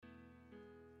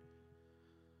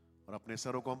और अपने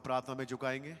सरों को हम प्रार्थना में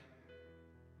झुकाएंगे।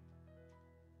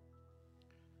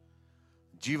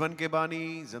 जीवन के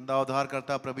बानी, जिंदा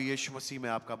उद्धारकर्ता प्रभु यीशु मसीह,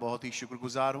 मैं आपका बहुत ही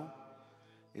शुक्रगुजार हूं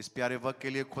इस प्यारे वक्त के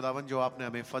लिए खुदावन, जो आपने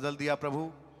हमें फजल दिया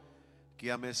प्रभु, कि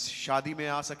हम इस शादी में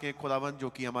आ सके खुदावन, जो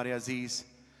कि हमारे अजीज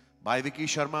भाई विकी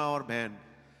शर्मा और बहन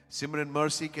सिमरन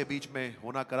मर्सी के बीच में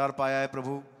होना करार पाया है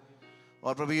प्रभु।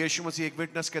 और प्रभु यीशु मसीह, एक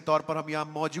विटनेस के तौर पर हम यहाँ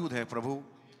मौजूद हैं प्रभु,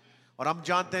 और हम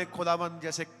जानते हैं खुदावन,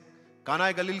 जैसे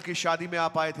काना गलील की शादी में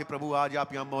आप आए थे प्रभु, आज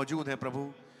आप यहाँ मौजूद हैं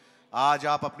प्रभु। आज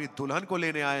आप अपनी दुल्हन को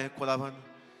लेने आए हैं खुदावन।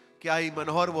 क्या ही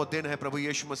मनोहर वो दिन है प्रभु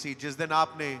यीशु मसीह, जिस दिन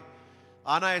आपने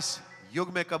आना इस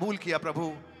युग में कबूल किया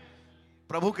प्रभु।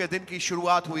 प्रभु के दिन की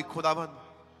शुरुआत हुई खुदावन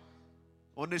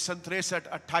 1963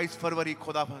 28 फरवरी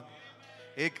खुदावन,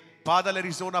 एक बादल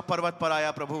एरिज़ोना पर्वत पर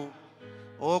आया प्रभु।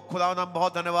 ओ खुदावन, हम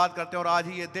बहुत धन्यवाद करते हैं। और आज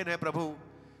ही ये दिन है प्रभु,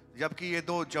 जबकि ये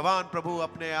दो जवान प्रभु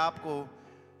अपने आप को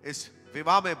इस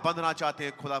विवाह में बंधना चाहते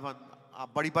हैं खुदावन। आप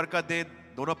बड़ी बरकत दें,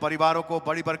 दोनों परिवारों को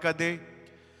बड़ी बरकत दें।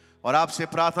 और आपसे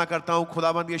प्रार्थना करता हूं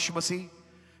खुदावन यीशु मसीह,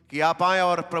 कि आप आए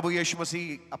और प्रभु यीशु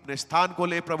मसीह अपने स्थान को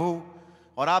ले प्रभु,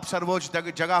 और आप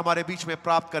सर्वोच्च जगह हमारे बीच में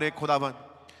प्राप्त करें खुदावन।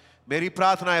 मेरी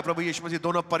प्रार्थना है प्रभु यीशु मसीह,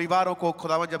 दोनों परिवारों को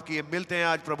खुदावन, जबकि ये मिलते हैं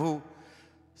आज प्रभु,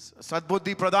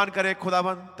 सद्बुद्धि प्रदान करें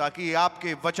खुदावन, ताकि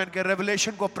आपके वचन के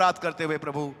रेवलेशन को प्राप्त करते हुए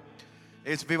प्रभु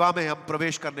इस विवाह में हम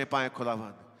प्रवेश करने पाए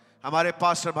खुदावन। हमारे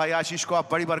पास्टर भाई आशीष को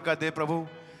आप बड़ी बरकत दें प्रभु।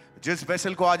 जिस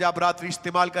वेसल को आज आप रात्रि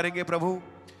इस्तेमाल करेंगे प्रभु,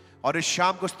 और इस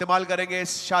शाम को इस्तेमाल करेंगे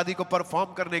इस शादी को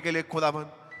परफॉर्म करने के लिए खुदावन,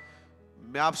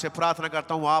 मैं आपसे प्रार्थना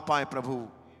करता हूं आप आए प्रभु।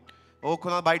 ओ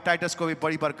खुदा, भाई टाइटस को भी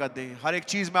बड़ी बरकत दें। हर एक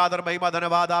चीज में आदर महिमा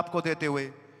धन्यवाद आपको देते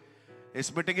हुए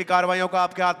इस मीटिंग की कार्रवाइयों को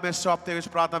आपके हाथ में सौंपते हुए इस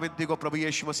प्रार्थना विनती को प्रभु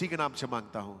यीशु मसीह के नाम से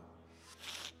मांगता हूं,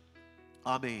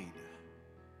 आमीन।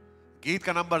 गीत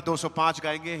का नंबर 205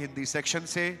 गाएंगे हिंदी सेक्शन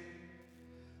से।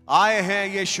 आए हैं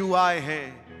यीशु आए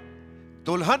हैं,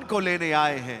 दुल्हन को लेने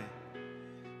आए हैं।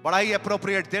 बड़ा ही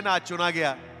एप्रोप्रिएट दिन आज चुना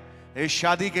गया इस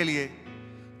शादी के लिए,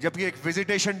 जबकि एक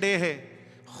विजिटेशन डे है।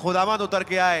 खुदावंद उतर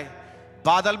के आए,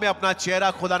 बादल में अपना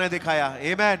चेहरा खुदा ने दिखाया,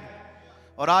 आमीन।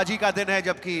 और आज ही का दिन है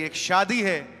जबकि एक शादी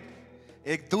है,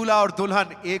 एक दूल्हा और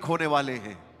दुल्हन एक होने वाले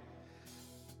हैं।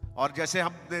 और जैसे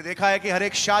हमने देखा है कि हर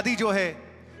एक शादी जो है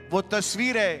वो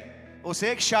तस्वीर है उस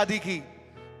एक शादी की,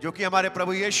 जो कि हमारे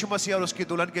प्रभु यीशु मसीह और उसकी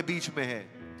दुल्हन के बीच में है,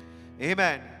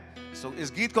 आमीन। सो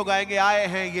इस गीत को गाएंगे। आए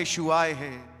हैं यीशु आए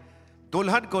हैं,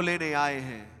 दुल्हन को लेने आए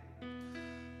हैं।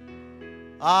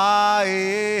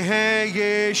 आए हैं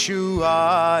यीशु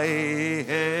आए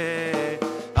हैं,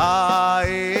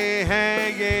 आए हैं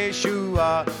यीशु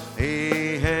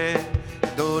आए हैं,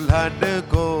 दुल्हन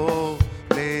को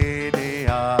लेने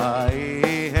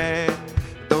आए हैं,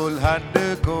 दुल्हन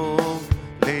को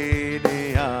लेने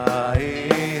आए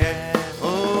हैं। ओ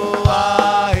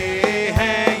आए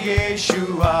हैं यीशु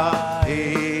आए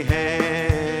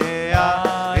हैं,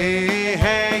 आए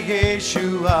हैं यीशु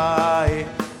आए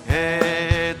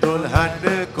हैं, दुल्हन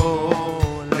को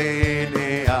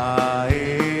लेने आए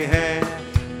हैं,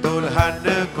 दुल्हन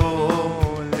को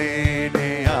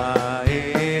लेने आए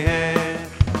हैं।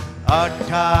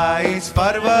 28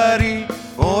 फरवरी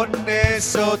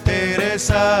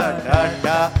 1963,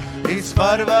 28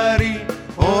 फरवरी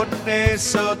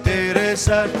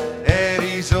 1963,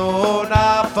 एरिज़ोना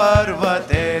पर्वत,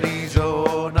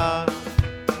 एरिज़ोना,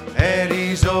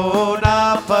 एरिज़ोना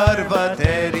पर्वत,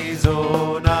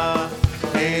 एरिज़ोना,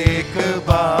 एक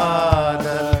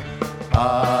बादल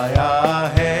आया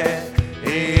है,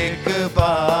 एक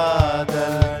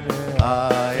बादल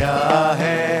आया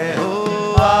है। ओ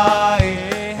आए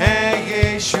हैं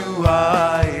यीशु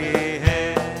आए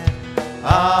हैं,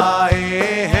 आए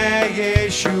हैं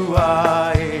यीशु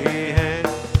आए हैं,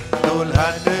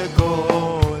 दुल्हन को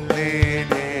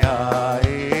लेने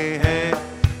आए हैं,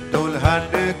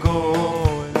 दुल्हन को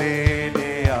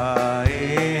लेने आए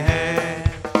हैं।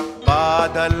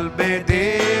 बादल में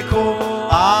देखो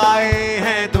आए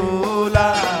हैं दूल्हा,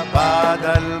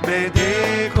 बादल में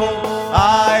देखो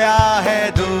आया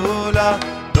है दूल्हा,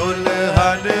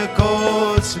 दुल्हन को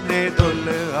उसने,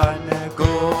 दुल्हन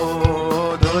को,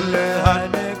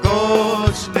 दुल्हन को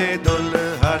उसने,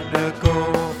 दुल्हन को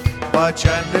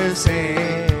वचन से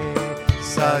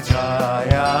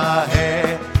सजाया है,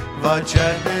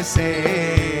 वचन से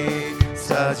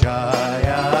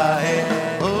सजाया है।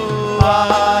 ओ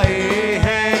आए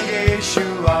हैं यीशु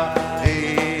आए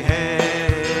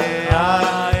हैं,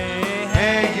 आए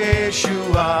हैं यीशु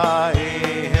आए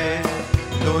हैं,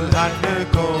 दुल्हन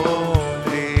को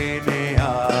लेने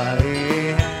आए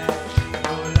हैं,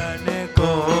 दुल्हन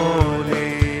को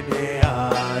लेने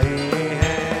आए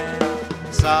हैं।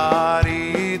 सारी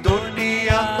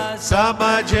दुनिया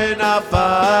समझ न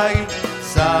पाई,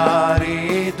 सारी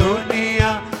दुनिया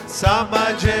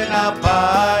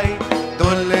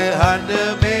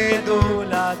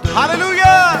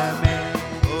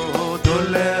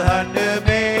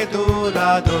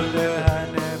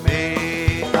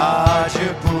आज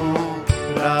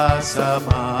पूरा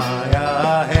समाया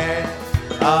है,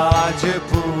 आज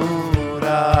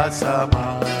पूरा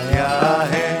समाया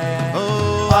है। ओ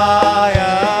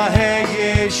आया है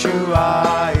यीशु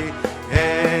आए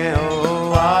हैं,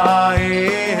 ओ आए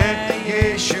हैं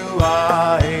यीशु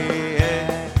आए हैं,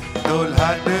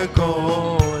 दुल्हन को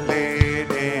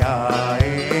लेने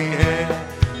आए हैं,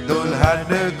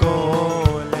 दुल्हन को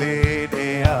लेने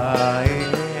आए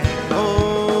हैं। ओ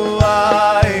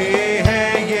आए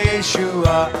हैं यीशु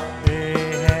आए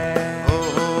हैं, ओ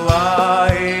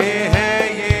आए हैं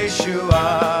यीशु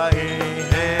आए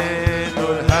हैं,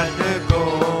 दुल्हन को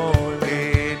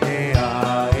लेने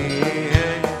आए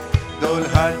हैं,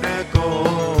 दुल्हन को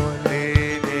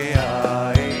लेने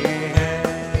आए हैं,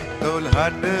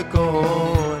 दुल्हन को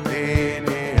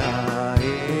लेने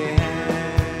आए हैं।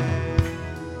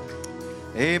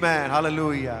 आमेन,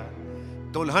 हालेलुया।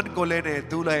 दुल्हन को लेने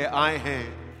दूल्हे आए हैं।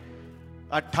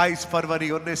 28 फरवरी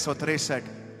 1963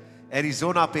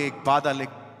 एरिज़ोना पे एक बादल, एक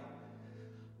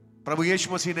प्रभु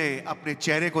यीशु मसीह ने अपने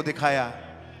चेहरे को दिखाया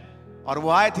और वो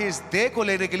आए थे इस देह को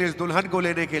लेने के लिए, इस दुल्हन को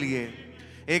लेने के लिए,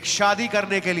 एक शादी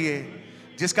करने के लिए,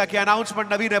 जिसका कि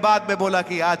अनाउंसमेंट नबी ने बाद में बोला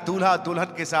कि आज दूल्हा दुल्हन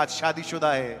के साथ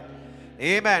शादीशुदा है।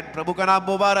 आमेन, प्रभु का नाम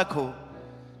मुबारक हो।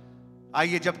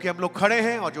 आइए, जबकि हम लोग खड़े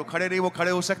हैं और जो खड़े नहीं वो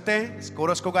खड़े हो सकते हैं, इस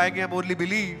कोरस को गाएंगे हम ओनली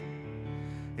बिलीव।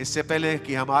 इससे पहले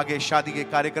कि हम आगे शादी के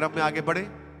कार्यक्रम में आगे बढ़े,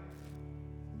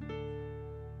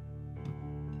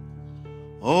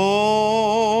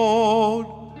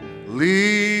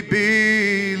 only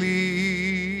believe,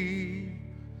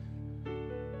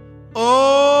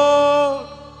 only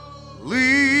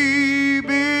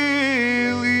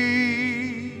believe,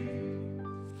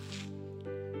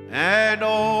 and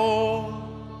all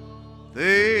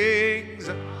things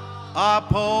are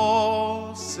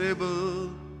possible.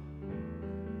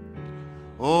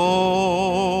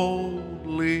 Only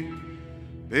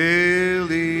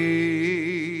believe,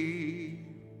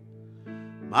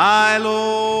 my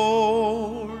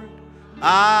Lord,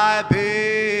 I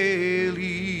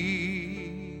believe,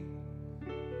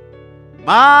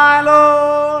 my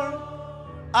Lord,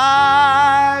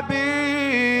 I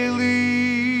believe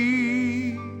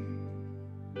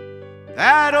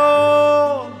that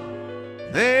all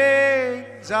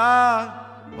things are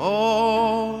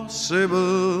possible.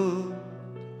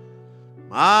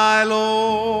 My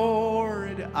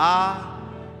Lord, I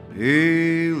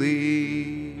believe.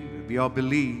 We all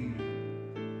believe.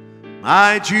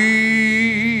 My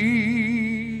Jesus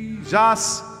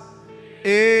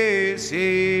is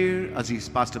here. Aziz,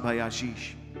 Pastor Bhai Asheesh.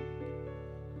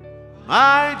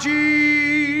 My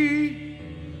Jesus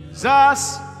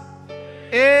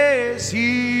is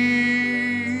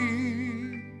here.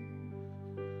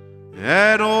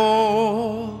 And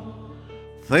all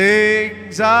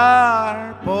things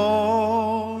are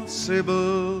possible.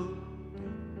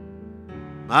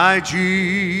 My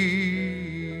Jesus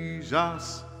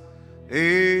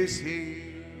is here.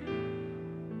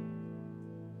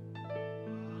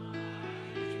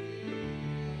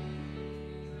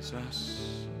 Jesus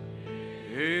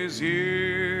is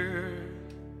here.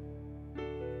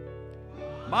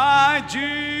 My Jesus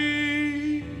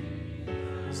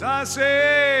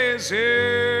is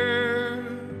here.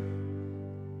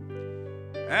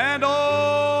 And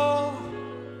all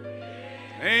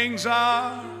things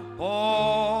are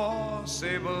possible.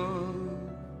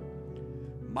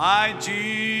 My Jesus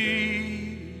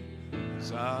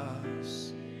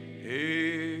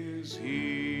is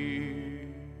here.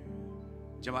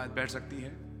 जमात बैठ सकती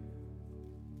है।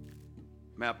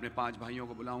 मैं अपने 5 भाइयों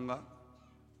को बुलाऊंगा।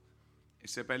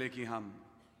 इससे पहले कि हम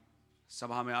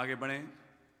सभा में आगे बढ़ें,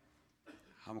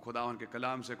 हम खुदावन के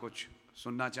कलाम से कुछ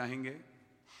सुनना चाहेंगे।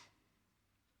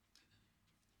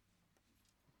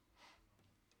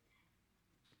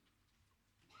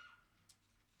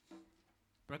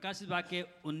 प्रकाशित वाक्य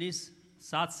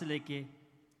 19:7 से लेके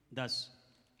 10।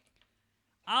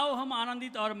 आओ हम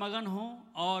आनंदित और मगन हों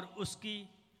और उसकी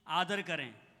आदर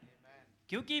करें,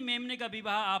 क्योंकि मेमने का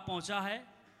विवाह आ पहुंचा है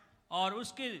और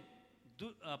उसकी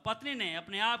पत्नी ने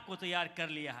अपने आप को तैयार कर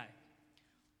लिया है।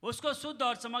 उसको शुद्ध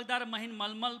और चमकदार महीन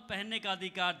मलमल पहनने का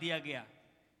अधिकार दिया गया,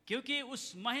 क्योंकि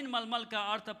उस महीन मलमल का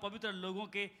अर्थ पवित्र लोगों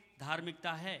के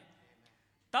धार्मिकता है।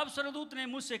 तब स्वर्गदूत ने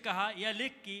मुझसे कहा, यह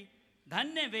लिख कि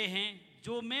धन्य वे हैं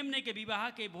जो मेमने के विवाह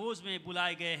के भोज में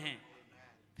बुलाए गए हैं।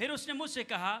 फिर उसने मुझसे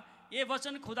कहा, ये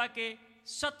वचन खुदा के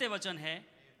सत्य वचन है।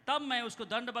 तब मैं उसको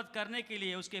दंडवत करने के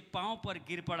लिए उसके पांव पर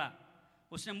गिर पड़ा।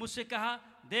 उसने मुझसे कहा,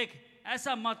 देख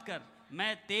ऐसा मत कर,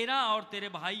 मैं तेरा और तेरे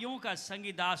भाइयों का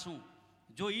संगी दास हूँ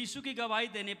जो यीशु की गवाही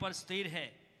देने पर स्थिर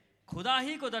है। खुदा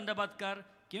ही को दंडवत कर,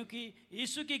 क्योंकि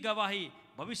यीशु की गवाही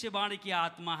भविष्यवाणी की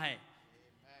आत्मा है।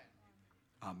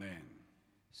 आमेन।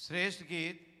 श्रेष्ठ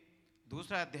गीत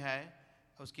 2 अध्याय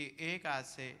उसकी 1 आयत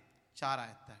से 4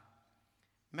 आयत तक।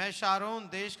 मैं शारोन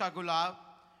देश का गुलाब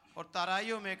और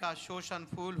तराइयों में का शोषण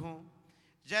फूल हूँ।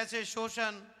 जैसे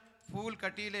शोषण फूल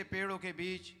कटीले पेड़ों के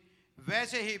बीच,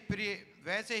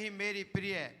 वैसे ही मेरी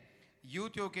प्रिय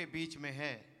युवतियों के बीच में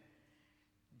है।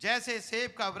 जैसे सेब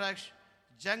का वृक्ष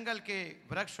जंगल के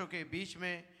वृक्षों के बीच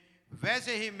में,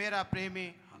 वैसे ही मेरा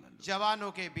प्रेमी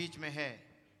जवानों के बीच में है।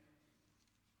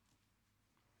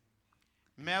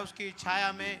 मैं उसकी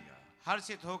छाया में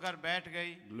हर्षित होकर बैठ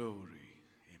गई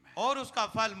और उसका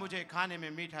फल मुझे खाने में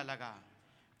मीठा लगा।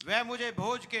 वह मुझे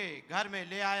भोज के घर में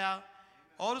ले आया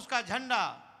और उसका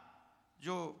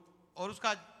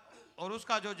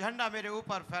जो झंडा मेरे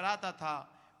ऊपर फहराता था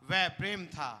वह प्रेम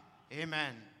था।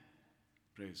 आमेन।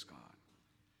 Praise God.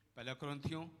 पहला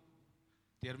कुरिन्थियों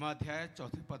 13वां अध्याय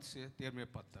 4 पद से 13वें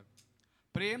पद तक।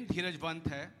 प्रेम धीरजवंत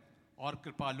है और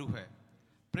कृपालु है।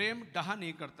 प्रेम डाह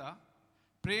नहीं करता,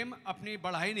 प्रेम अपनी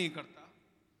बढ़ाई नहीं करता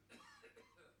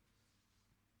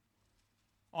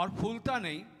और फूलता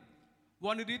नहीं। वो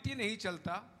अनिरीति नहीं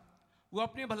चलता, वो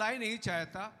अपनी भलाई नहीं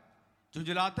चाहता,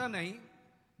 झुंझलाता नहीं,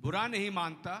 बुरा नहीं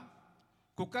मानता,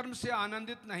 कुकर्म से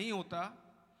आनंदित नहीं होता,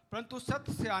 परंतु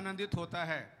सत्य से आनंदित होता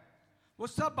है। वो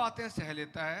सब बातें सह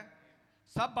लेता है,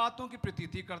 सब बातों की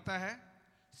प्रतीति करता है,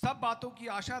 सब बातों की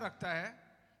आशा रखता है,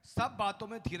 सब बातों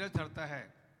में धीरज धरता है।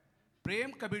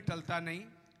 प्रेम कभी टलता नहीं।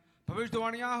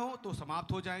 भविष्यवाणियाँ हो तो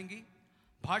समाप्त हो जाएंगी,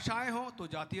 भाषाएं हो तो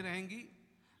जाती रहेंगी,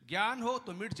 ज्ञान हो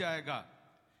तो मिट जाएगा,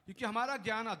 क्योंकि हमारा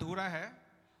ज्ञान अधूरा है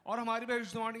और हमारी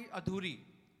भविष्यवाणी अधूरी।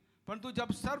 परंतु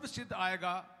जब सर्वसिद्ध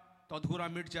आएगा तो अधूरा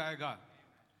मिट जाएगा।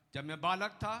 जब मैं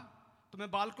बालक था तो मैं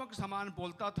बालकों के समान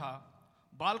बोलता था,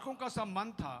 बालकों का सब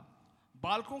मन था,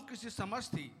 बालकों की सी समझ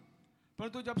थी।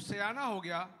 परंतु जब सयाना हो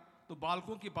गया तो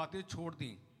बालकों की बातें छोड़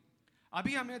दी।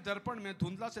 अभी हमें दर्पण में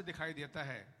धुंधला से दिखाई देता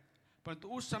है, परंतु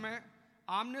उस समय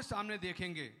आमने सामने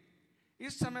देखेंगे।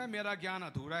 इस समय मेरा ज्ञान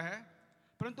अधूरा है,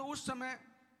 परंतु उस समय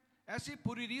ऐसी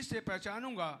पूरी रीत से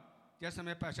पहचानूंगा जैसे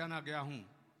मैं पहचाना गया हूँ।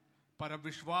 पर अब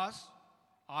विश्वास,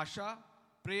 आशा,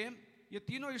 प्रेम ये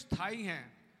तीनों स्थायी हैं,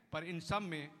 पर इन सब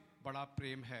में बड़ा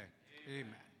प्रेम है।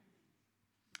 आमेन।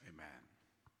 आमेन।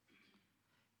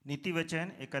 नीति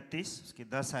वचन 31 उसकी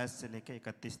 10 आयत से लेकर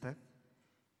 31 तक।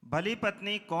 भली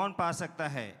पत्नी कौन पा सकता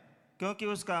है, क्योंकि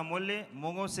उसका मूल्य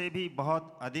मूंगों से भी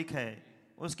बहुत अधिक है।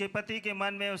 उसके पति के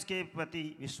मन में उसके प्रति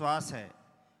विश्वास है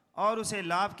और उसे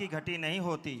लाभ की घटी नहीं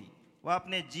होती। वह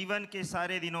अपने जीवन के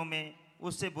सारे दिनों में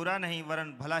उससे बुरा नहीं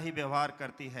वरन भला ही व्यवहार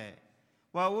करती है।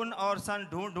 वह ऊन और सन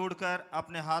ढूंढ ढूंढ कर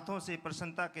अपने हाथों से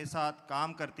प्रसन्नता के साथ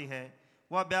काम करती है।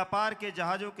 वह व्यापार के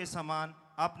जहाज़ों के समान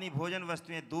अपनी भोजन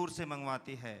वस्तुएं दूर से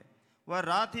मंगवाती है। वह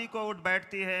रात ही को उठ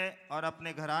बैठती है और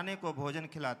अपने घराने को भोजन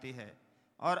खिलाती है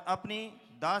और अपनी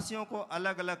दासियों को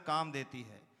अलग अलग काम देती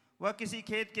है। वह किसी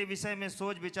खेत के विषय में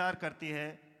सोच विचार करती है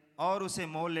और उसे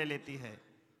मोल ले लेती है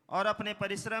और अपने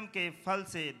परिश्रम के फल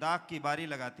से दाख की बारी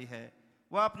लगाती है।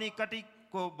 वह अपनी कटी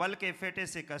को बल के फेटे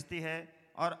से कसती है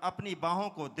और अपनी बाहों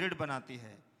को दृढ़ बनाती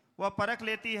है। वह परख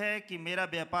लेती है कि मेरा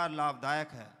व्यापार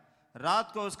लाभदायक है।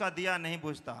 रात को उसका दिया नहीं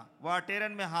बुझता। वह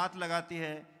टेरन में हाथ लगाती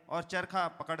है और चरखा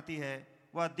पकड़ती है।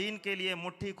 वह दीन के लिए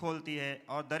मुट्ठी खोलती है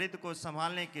और दरिद्र को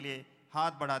संभालने के लिए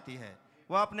हाथ बढ़ाती है।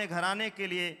 वह अपने घराने के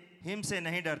लिए हिम से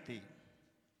नहीं डरती,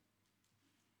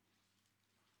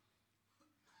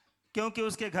 क्योंकि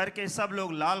उसके घर के सब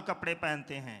लोग लाल कपड़े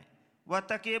पहनते हैं। वह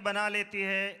तकिए बना लेती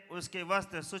है, उसके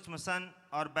वस्त्र सूक्ष्म सन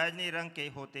और बैजनी रंग के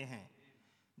होते हैं।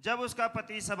 जब उसका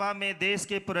पति सभा में देश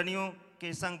के पुरनियों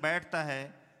के संग बैठता है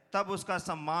तब उसका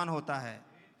सम्मान होता है।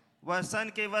 वह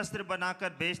सन के वस्त्र बनाकर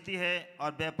बेचती है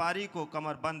और व्यापारी को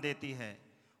कमर बंद देती है।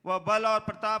 वह बल और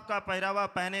प्रताप का पहरावा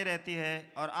पहने रहती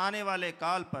है और आने वाले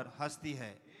काल पर हंसती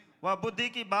है। वह बुद्धि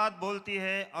की बात बोलती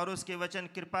है और उसके वचन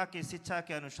कृपा की शिक्षा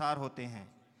के अनुसार होते हैं।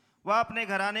 वह अपने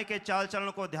घराने के चाल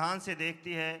चलन को ध्यान से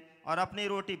देखती है और अपनी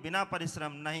रोटी बिना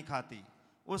परिश्रम नहीं खाती।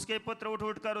 उसके पुत्र उठ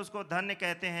उठकर उसको धन्य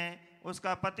कहते हैं,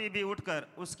 उसका पति भी उठकर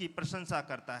उसकी प्रशंसा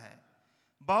करता है।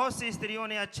 बहुत सी स्त्रियों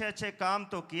ने अच्छे अच्छे काम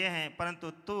तो किए हैं, परंतु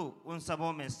तू उन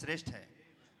सबों में श्रेष्ठ है।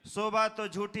 शोभा तो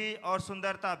झूठी और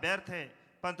सुंदरता व्यर्थ है,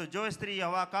 परंतु जो स्त्री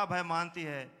यहोवा का भय मानती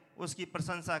है उसकी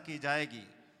प्रशंसा की जाएगी।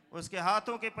 उसके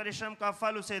हाथों के परिश्रम का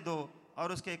फल उसे दो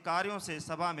और उसके कार्यों से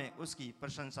सभा में उसकी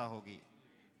प्रशंसा होगी।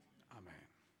 आमेन।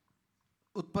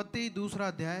 उत्पत्ति 2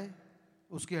 अध्याय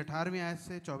उसकी 18वीं आयत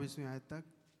से 24वीं आयत तक।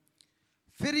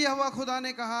 फिर यहोवा खुदा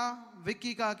ने कहा,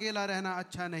 विक्की का अकेला रहना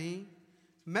अच्छा नहीं।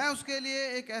 मैं उसके लिए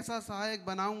एक ऐसा सहायक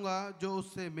बनाऊंगा जो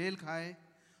उससे मेल खाए।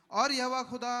 और यहोवा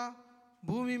खुदा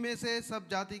भूमि में से सब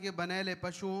जाति के बनेले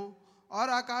पशुओं और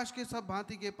आकाश के सब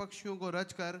भांति के पक्षियों को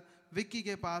रचकर विक्की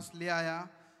के पास ले आया।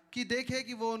 कि देखे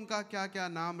कि वो उनका क्या क्या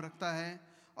नाम रखता है।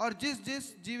 और जिस जिस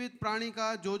जीवित प्राणी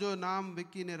का जो जो नाम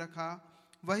विक्की ने रखा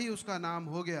वही उसका नाम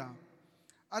हो गया।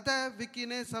 अतः विक्की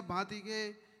ने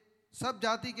सब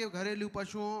जाति के घरेलू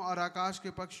पशुओं और आकाश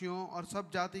के पक्षियों और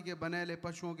सब जाति के बनेले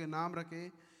पशुओं के नाम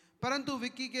रखे, परंतु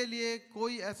विक्की के लिए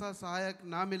कोई ऐसा सहायक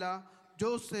ना मिला जो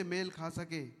उससे मेल खा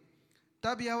सके।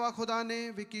 तब यहोवा खुदा ने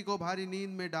विक्की को भारी नींद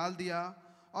में डाल दिया,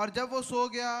 और जब वो सो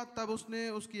गया तब उसने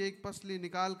उसकी एक पसली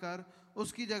निकालकर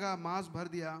उसकी जगह मांस भर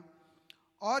दिया।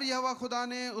 और यहोवा खुदा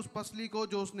ने उस पसली को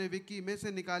जो उसने विक्की में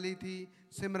से निकाली थी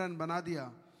सिमरन बना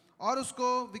दिया और उसको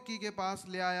विक्की के पास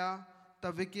ले आया।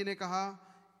 तब विक्की ने कहा,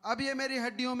 अब ये मेरी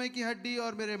हड्डियों में की हड्डी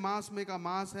और मेरे मांस में का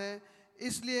मांस है,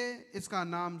 इसलिए इसका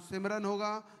नाम सिमरन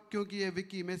होगा, क्योंकि ये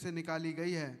विक्की में से निकाली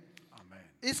गई है।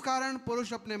 इस कारण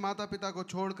पुरुष अपने माता पिता को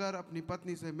छोड़कर अपनी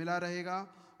पत्नी से मिला रहेगा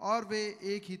और वे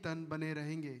एक ही तन बने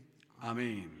रहेंगे।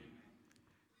 आमीन।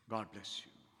 God bless you.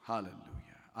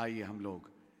 हालेलुया। आइए हम लोग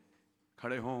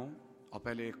खड़े हों और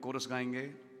पहले एक कोरस गाएंगे,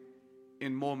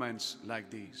 इन मोमेंट्स लाइक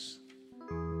दीज।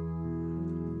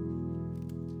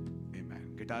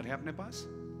 आमीन। गिटार है अपने पास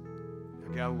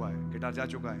या क्या हुआ है? गिटार जा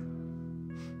चुका है?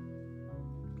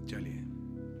 चलिए।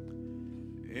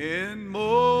 In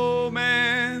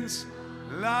moments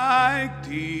like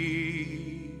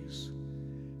these,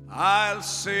 I'll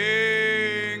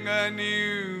sing a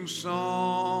new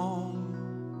song.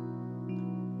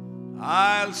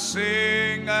 I'll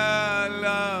sing a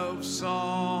love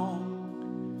song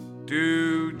to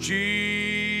Jesus.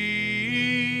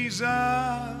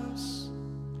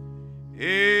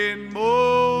 In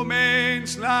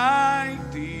moments like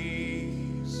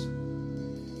these,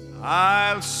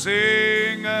 I'll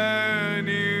sing a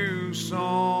new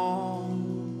song.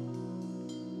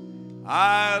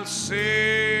 I'll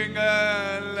sing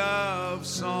a love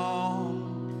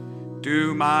song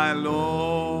to my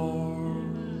Lord,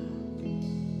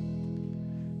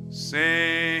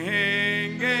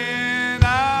 singing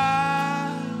I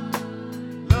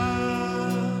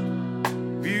love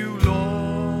you,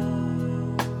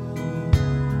 Lord,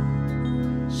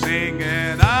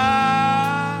 singing I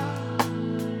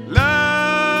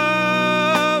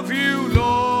love you,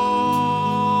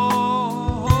 Lord,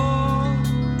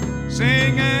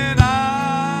 singing I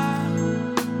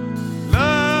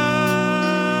love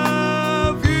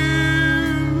you.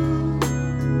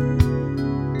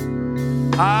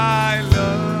 I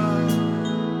love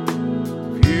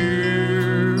you,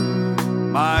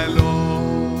 my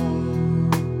Lord,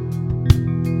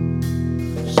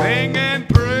 singing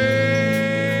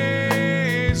praise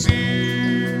you,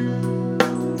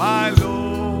 my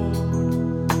Lord,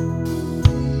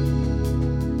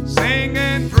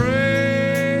 singing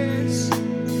praise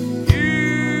you,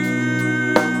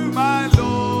 my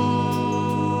Lord,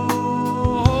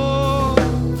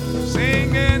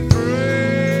 singing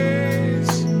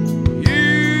praise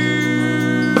you,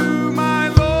 my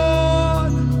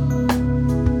Lord.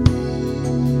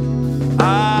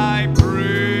 I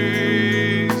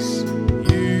praise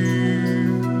you,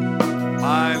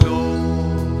 my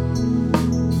Lord,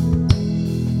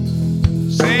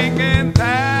 singing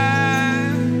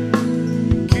thank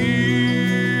you,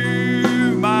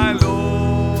 my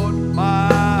Lord,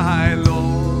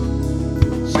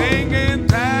 singing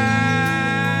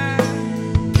thank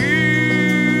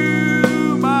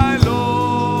you, my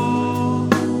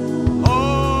Lord.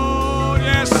 Oh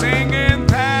yes, singing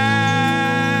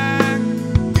thank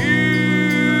you,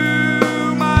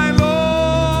 my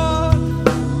Lord.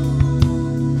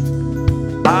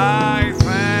 I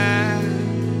thank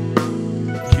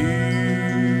you,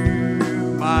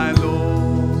 my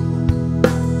Lord.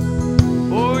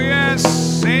 Oh yes,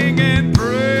 singing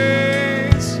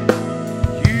praise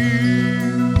you,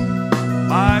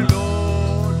 my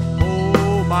Lord.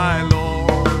 Oh my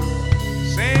Lord,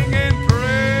 singing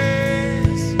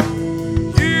praise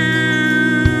you,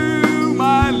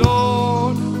 my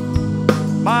Lord,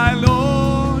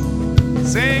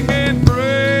 singing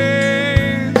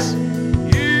praise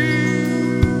you,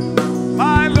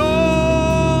 my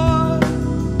Lord.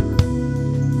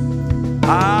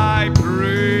 I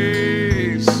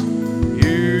praise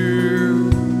you,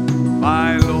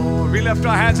 my Lord. We lift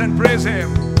our hands and praise Him.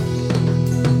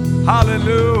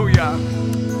 Hallelujah.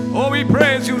 Oh, we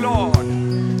praise you, Lord.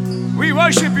 We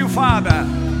worship you, Father.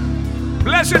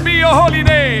 Blessed be your holy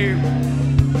name.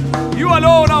 You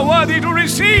alone are worthy to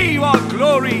receive all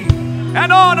glory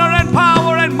and honor and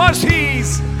power and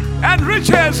mercies and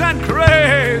riches and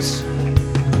grace.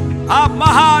 आप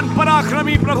महान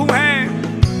पराक्रमी प्रभु हैं,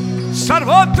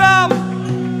 सर्वोत्तम,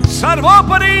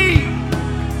 सर्वोपरि,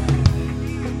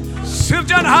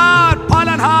 सृजनहार,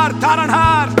 पालनहार,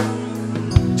 तारणहार,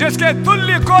 जिसके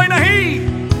तुल्य कोई नहीं,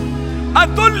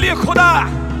 अमूल्य खुदा,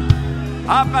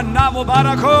 आपका नाम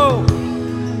मुबारक हो।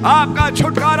 आपका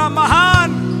छुटकारा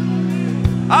महान,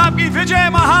 आपकी विजय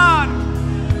महान,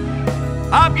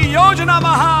 आपकी योजना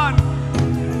महान,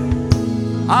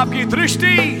 आपकी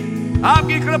दृष्टि,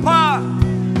 आपकी कृपा,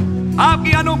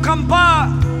 आपकी अनुकंपा,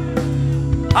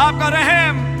 आपका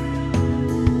रहम,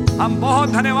 हम बहुत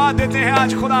धन्यवाद देते हैं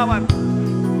आज खुदावन।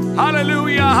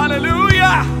 हालेलुया,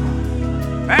 हालेलुया।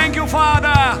 Thank you,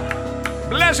 Father.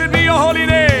 Blessed be your holy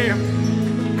name.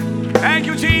 Thank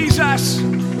you, Jesus.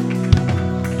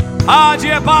 आज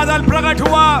ये बादल प्रकट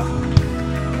हुआ,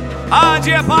 आज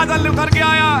ये बादल उतर के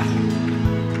आया,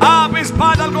 आप इस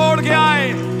बादल को उड़ के आए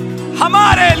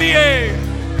हमारे लिए।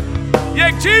 ये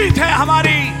एक जीत है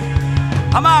हमारी।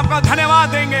 हम आपका धन्यवाद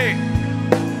देंगे,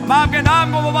 हम आपके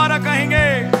नाम को मुबारक कहेंगे।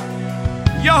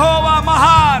 यहोवा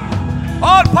महान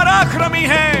और पराक्रमी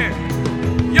है,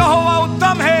 यहोवा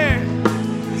उत्तम है।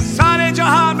 सारे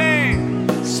जहां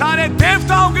में, सारे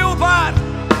देवताओं के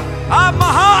ऊपर आप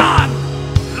महान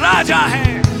राजा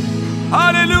हैं।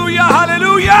 हालेलुया,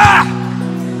 हालेलुया,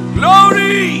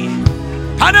 ग्लोरी।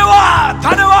 धन्यवाद,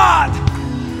 धन्यवाद,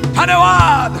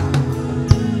 धन्यवाद।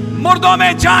 मुर्दों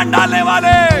में जान डालने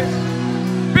वाले,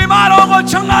 बीमारों को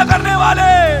चंगा करने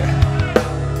वाले,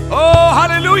 ओ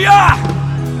हालेलुया।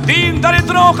 दीन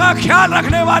दरिद्रों का ख्याल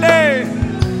रखने वाले,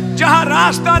 जहां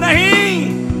रास्ता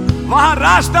नहीं वहां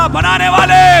रास्ता बनाने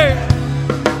वाले,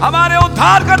 हमारे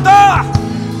उद्धारकर्ता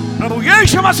प्रभु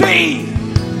यीशु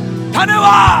मसीह।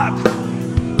 धन्यवाद,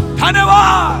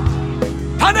 धन्यवाद,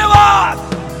 धन्यवाद,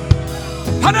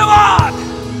 धन्यवाद।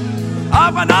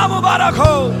 आपका नाम मुबारक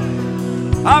हो,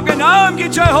 आपके नाम की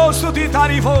जय हो, स्तुति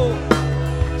तारीफ हो।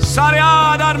 सारे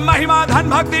आदर महिमा धन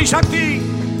भक्ति शक्ति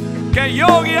के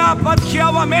योग्य आप पद किया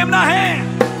हुआ मेमना है।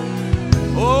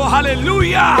 ओ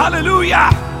हालेलुया, हालेलुया।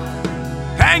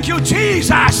 Thank you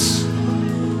Jesus.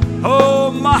 ओ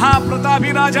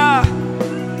महाप्रतापी राजा,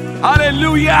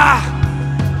 हालेलुया।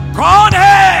 कौन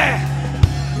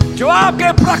है जो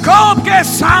आपके प्रकोप के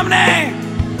सामने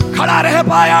खड़ा रह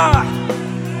पाया?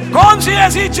 कौन सी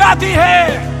ऐसी जाति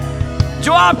है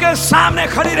जो आपके सामने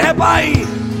खड़ी रह पाई?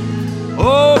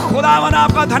 ओ खुदावन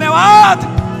आपका धन्यवाद।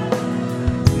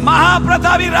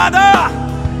 महाप्रतापी राजा,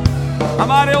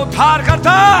 हमारे उद्धार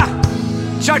करता,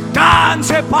 चट्टान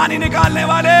से पानी निकालने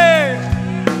वाले,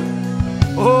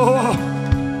 ओ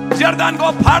जर्दन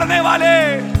को फाड़ने वाले,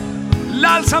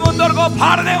 लाल समुद्र को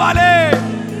फाड़ने वाले,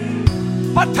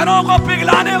 पत्थरों को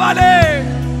पिघलाने वाले,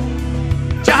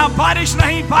 जहां बारिश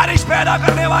नहीं बारिश पैदा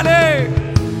करने वाले,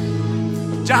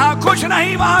 जहां कुछ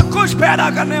नहीं वहां कुछ पैदा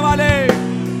करने वाले,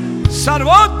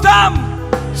 सर्वोत्तम,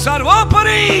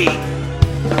 सर्वोपरि,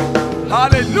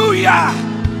 हालेलुया,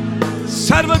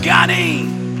 सर्वज्ञानी,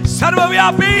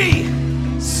 सर्वव्यापी,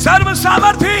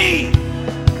 सर्वसामर्थी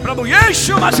प्रभु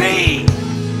यीशु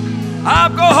मसीह।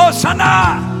 आपको होसन्ना,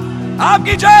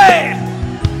 आपकी जय,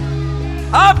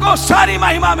 आपको सारी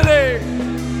महिमा मिले।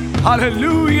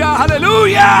 हालेलुया,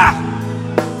 हालेलुया।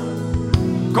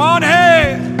 कौन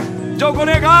है जो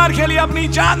गुनहगार के लिए अपनी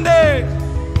जान दे?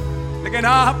 लेकिन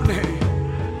आपने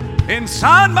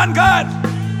इंसान बनकर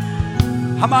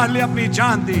हमारे लिए अपनी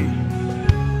जान दी,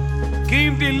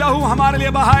 कीमती लहू हमारे लिए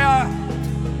बहाया,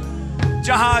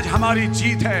 जहां आज हमारी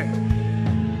जीत है।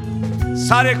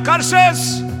 सारे कर्सेस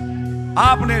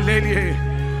आपने ले लिए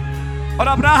और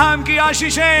अब्राहम की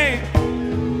आशीषें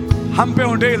हम पे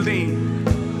उंडेल दी।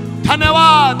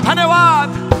 धन्यवाद, धन्यवाद,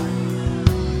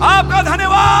 आपका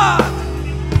धन्यवाद।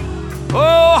 ओ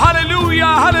हालेलुया,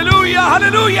 हालेलुया,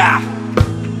 हालेलुया।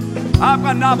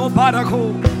 आपका नाम मुबारक हो,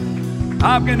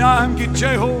 आपके नाम की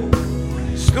जय हो,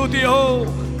 स्तुति हो।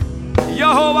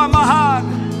 यहोवा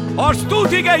महान और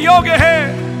स्तुति के योग्य है,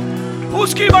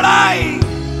 उसकी बड़ाई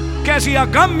कैसी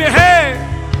अगम्य है।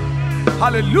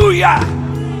 हालेलुया।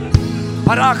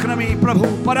 पराक्रमी प्रभु,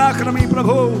 पराक्रमी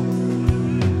प्रभु,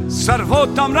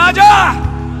 सर्वोत्तम राजा।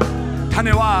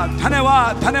 धन्यवाद,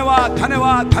 धन्यवाद, धन्यवाद,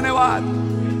 धन्यवाद, धन्यवाद,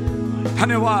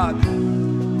 धन्यवाद।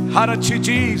 हर अच्छी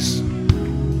चीज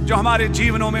जो हमारे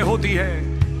जीवनों में होती है,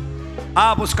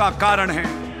 आप उसका कारण हैं।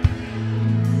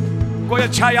 कोई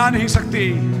अच्छाई आ नहीं सकती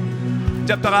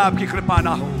जब तक आपकी कृपा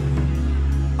ना हो।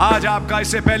 आज आपका,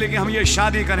 इससे पहले कि हम ये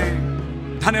शादी करें,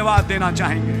 धन्यवाद देना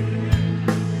चाहेंगे।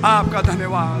 आपका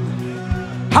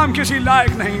धन्यवाद। हम किसी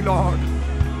लायक नहीं लॉर्ड,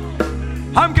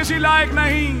 हम किसी लायक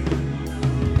नहीं,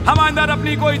 हम अंदर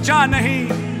अपनी कोई जान नहीं,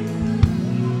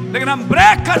 लेकिन हम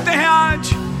ब्रेक करते हैं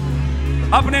आज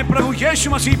अपने प्रभु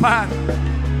यीशु मसीह पर।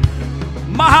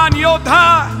 महान योद्धा,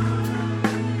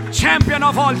 चैंपियन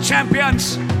ऑफ ऑल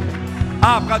चैंपियंस,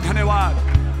 आपका धन्यवाद,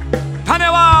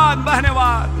 धन्यवाद,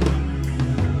 धन्यवाद।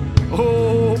 ओ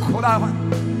खुदावन,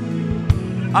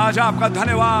 आज आपका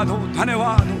धन्यवाद हो,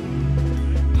 धन्यवाद हो।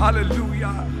 Hallelujah,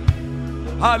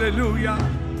 hallelujah,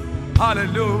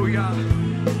 hallelujah.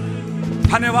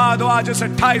 धन्यवाद हो आज इस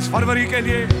 28 फरवरी के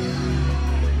लिए।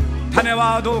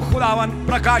 धन्यवाद हो खुदावन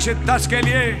प्रकाशित 10 के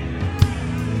लिए।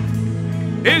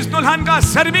 इस दुल्हन का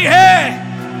सर भी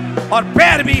है और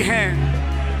पैर भी है।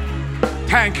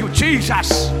 Thank you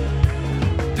Jesus.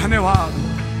 धन्यवाद,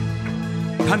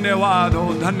 धन्यवाद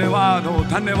हो, धन्यवाद हो,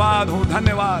 धन्यवाद हो,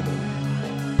 धन्यवाद हो।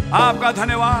 आपका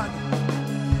धन्यवाद,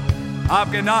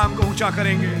 आपके नाम को ऊंचा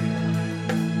करेंगे।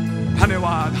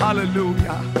 धन्यवाद।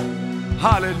 हालेलुया,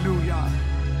 हालेलुया,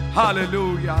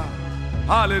 हालेलुया,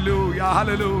 हालेलुया,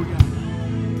 हालेलुया।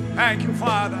 Thank you,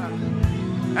 Father.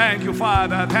 Thank you,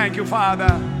 Father. Thank you,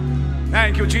 Father.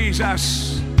 Thank you, Jesus.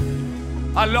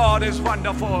 Our Lord is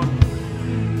wonderful.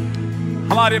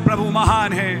 हमारे प्रभु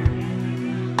महान हैं,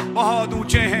 बहुत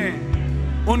ऊंचे हैं,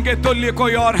 उनके तुल्य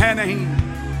कोई और है नहीं।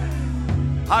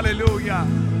 हालेलुया।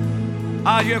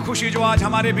 आज ये खुशी जो आज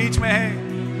हमारे बीच में है,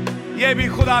 ये भी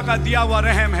खुदा का दिया हुआ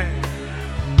रहम है।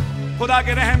 खुदा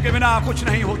के रहम के बिना कुछ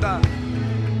नहीं होता।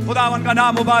 खुदावन का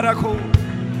नाम मुबारक हो।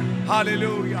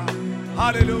 Hallelujah,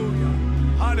 hallelujah,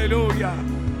 hallelujah.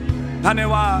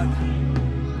 धन्यवाद,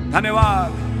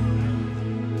 धन्यवाद,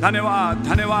 धन्यवाद,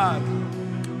 धन्यवाद।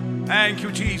 Thank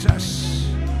you, Jesus.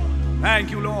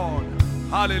 Thank you, Lord.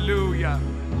 Hallelujah.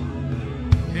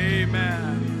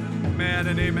 Amen. Amen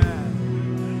and amen.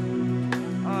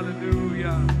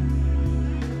 Hallelujah.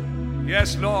 Yes,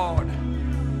 Lord.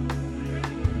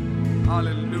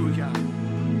 Hallelujah.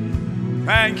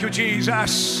 Thank you,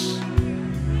 Jesus.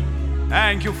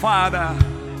 Thank you, Father.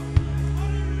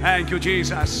 Thank you,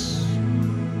 Jesus.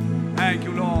 Thank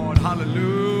you, Lord.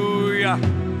 Hallelujah.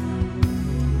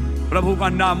 प्रभु का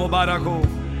नाम मुबारक हो।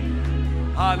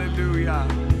 Hallelujah.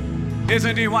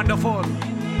 Isn't he wonderful?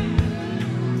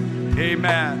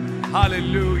 Amen.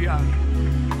 Hallelujah.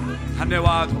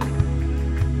 धन्यवाद हो,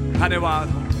 धन्यवाद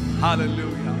हो।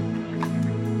 Hallelujah.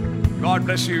 God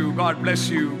bless you. God bless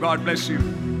you. God bless you.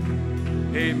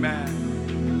 Amen.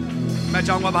 मैं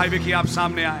चाहूंगा भाई विकी आप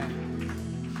सामने आए।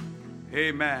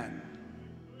 Amen.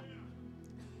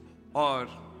 और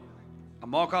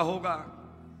मौका होगा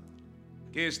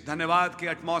कि इस धन्यवाद के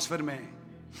एटमॉस्फेयर में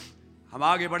हम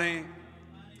आगे बढ़ें,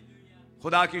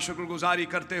 खुदा की शुक्रगुजारी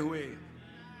करते हुए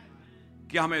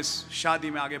कि हम इस शादी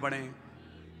में आगे बढ़ें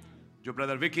जो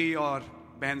ब्रदर विकी और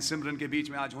बहन सिमरन के बीच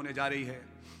में आज होने जा रही है।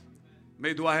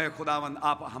 मेरी दुआ है खुदावंद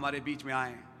आप हमारे बीच में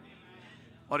आएं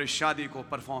और इस शादी को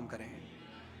परफॉर्म करें।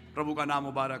 प्रभु का नाम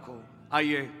मुबारक हो।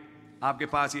 आइए, आपके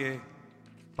पास ये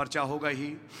पर्चा होगा ही,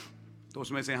 तो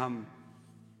उसमें से हम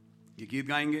ये गीत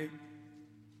गाएंगे।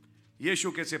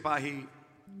 यीशु के सिपाही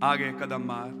आगे कदम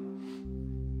मार।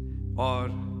 और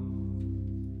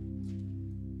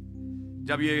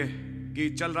जब ये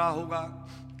गीत चल रहा होगा,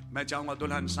 मैं चाहूंगा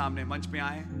दुल्हन सामने मंच पे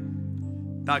आए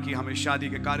ताकि हम इस शादी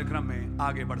के कार्यक्रम में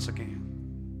आगे बढ़ सकें।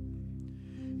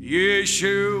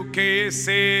 यीशु के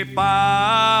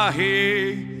सिपाही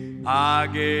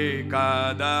आगे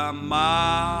कदम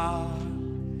मार,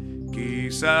 की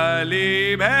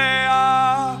सलीब है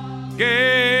आगे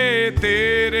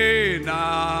तेरे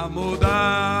नाम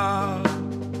उदार,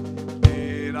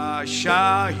 तेरा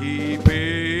शाही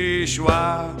पेशवा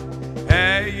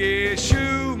है यीशु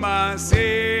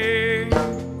मसीह,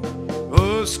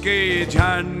 उसके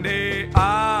झंडे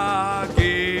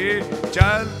आगे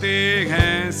चलते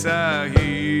हैं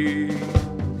सही।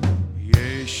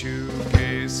 यीशु के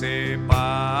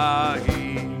सिपाही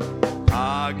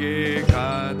आगे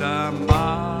कदम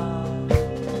मार,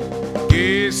 की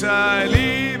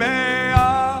सलीब है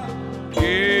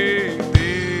आगे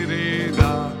तेरे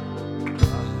नाम।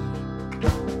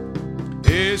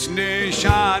 इस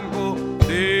निशान को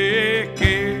देख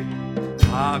के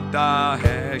भागता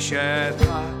है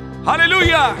शैतान।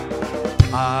 हालेलुया।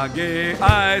 आगे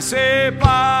ऐसे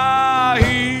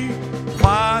पाही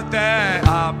फातेह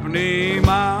अपनी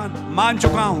मान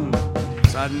चुका हूँ।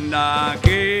 सन्ना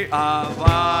के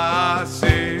आवाज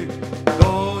से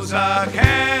दोज़ख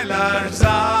है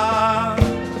लर्ज़ान,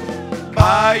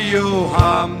 भाइयों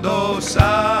हम दो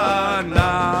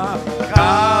सना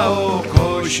गाओ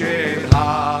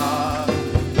खुशहाल।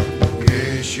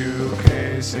 यीशु के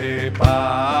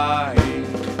सिपाही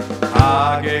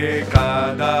आगे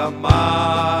कदम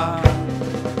मार,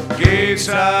 की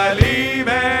सलीब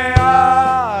है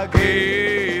आगे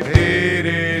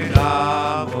तेरे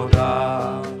नाम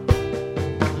उदार।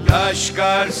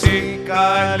 लश्कर सी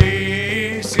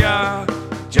कलीसिया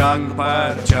जंग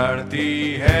पर चढ़ती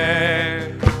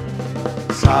है,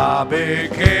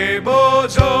 साबिक़ के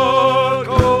बुज़ुर्ग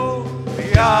को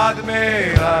याद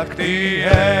में रखती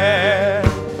है।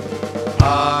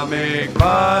 हम एक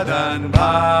बदन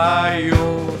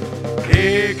भाइयों,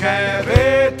 एक है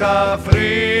बेतफरीक,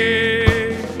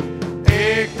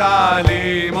 एक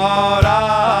तालीम और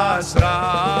आसरा,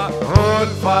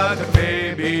 उल्फत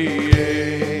में भी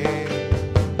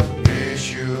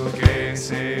यीशु के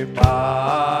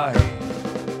सिपाही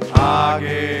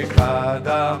आगे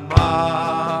कदम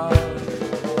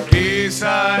की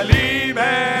सलीब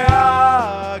है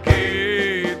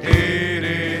आगे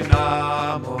तेरे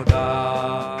नाम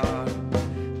उदार,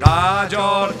 ताज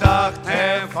और तख्त है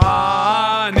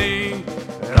फानी,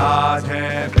 राज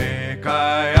है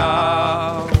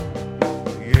बेकयाम,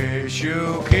 यीशु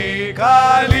की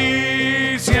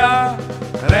कलीसिया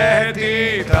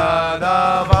रहती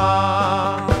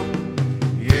सदाबहार,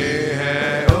 ये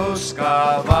है उसका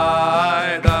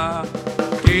वायदा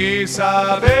कि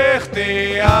सब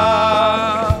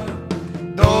इख्तियार,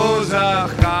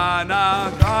 दोज़ख का ना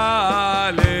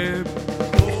गालिब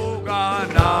होगा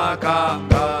ना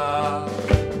कामयाब,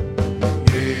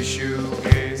 यीशु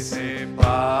के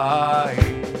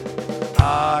सिपाही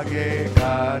आगे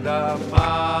कदम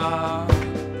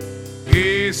की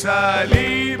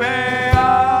सलीब है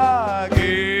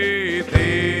आगे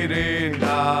तेरे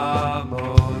नाम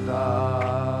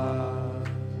उदार।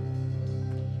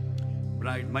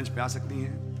 ब्राइड मंच पे आ सकती हैं।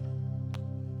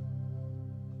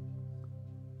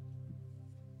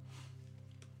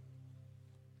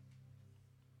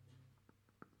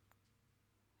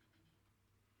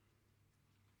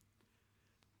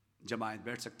 जमायत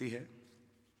बैठ सकती है।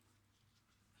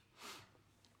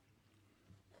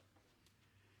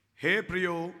 हे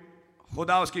प्रियो,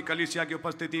 खुदा उसकी कलीसिया की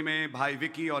उपस्थिति में भाई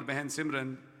विकी और बहन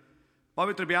सिमरन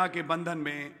पवित्र ब्याह के बंधन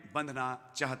में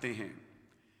बंधना चाहते हैं।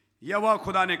 यह वह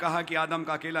खुदा ने कहा कि आदम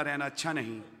का अकेला रहना अच्छा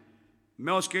नहीं,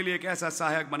 मैं उसके लिए एक ऐसा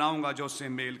सहायक बनाऊंगा जो उससे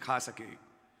मेल खा सके।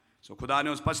 सो खुदा ने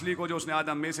उस पसली को जो उसने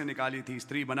आदम में से निकाली थी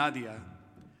स्त्री बना दिया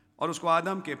और उसको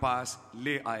आदम के पास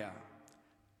ले आया।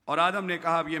 और आदम ने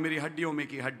कहा, अब ये मेरी हड्डियों में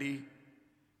की हड्डी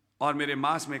और मेरे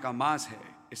मांस में का मांस है।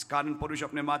 इस कारण पुरुष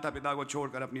अपने माता पिता को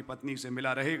छोड़कर अपनी पत्नी से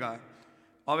मिला रहेगा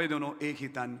और वे दोनों एक ही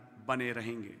तन बने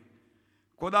रहेंगे।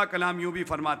 खुदा कलाम यूं भी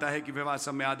फरमाता है कि विवाह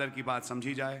सब में आदर की बात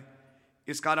समझी जाए।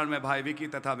 इस कारण मैं भाई विकी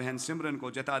तथा बहन सिमरन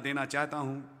को जता देना चाहता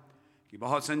हूं कि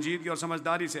बहुत संजीदगी और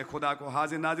समझदारी से खुदा को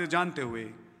हाजिर नाजिर जानते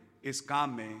हुए इस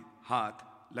काम में हाथ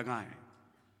लगाएं।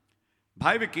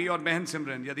 भाई विकी और बहन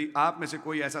सिमरन, यदि आप में से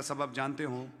कोई ऐसा सबब जानते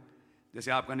हो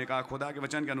जैसे आपका निकाह खुदा के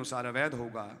वचन के अनुसार अवैध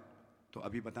होगा तो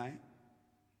अभी बताएं।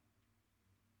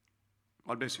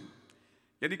 और ब्लेस यू।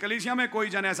 यदि कलीसिया में कोई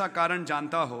जन ऐसा कारण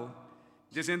जानता हो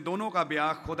जिसे इन दोनों का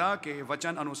ब्याह खुदा के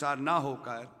वचन अनुसार ना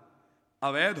होकर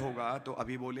अवैध होगा तो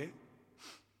अभी बोले,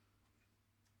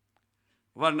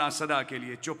 वरना सदा के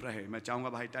लिए चुप रहे। मैं चाहूंगा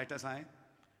भाई टाइटस आए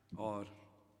और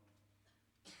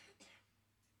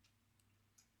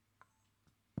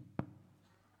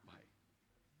भाई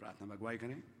प्रार्थना में अगुवाई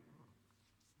करें।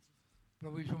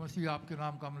 प्रभु यीशु मसीह, आपके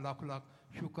नाम का हम लाख लाख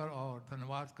शुक्र और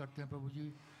धन्यवाद करते हैं। प्रभु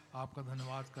जी, आपका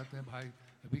धन्यवाद करते हैं भाई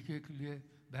विकी के लिए,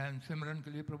 बहन सिमरन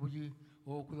के लिए। प्रभु जी,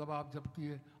 वो खुदा आप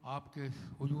जबकि आपके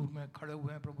हुजूर में खड़े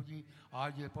हुए हैं प्रभु जी,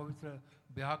 आज ये पवित्र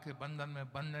ब्याह के बंधन में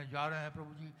बनने जा रहे हैं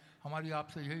प्रभु जी। हमारी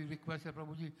आपसे यही रिक्वेस्ट है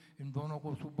प्रभु जी, इन दोनों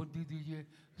को सुबुद्धि दीजिए,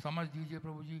 समझ दीजिए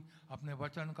प्रभु जी, अपने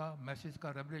वचन का मैसेज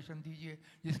का रेवलेशन दीजिए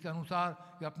जिसके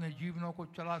अनुसार ये अपने जीवनों को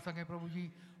चला सकें प्रभु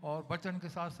जी, और वचन के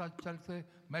साथ साथ चलते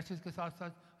मैसेज के साथ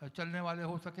साथ चलने वाले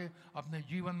हो सके, अपने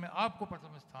जीवन में आपको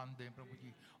प्रथम स्थान दें प्रभु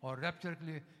जी, और रैप्चर के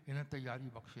लिए इन्हें तैयारी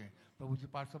बख्शें प्रभु जी।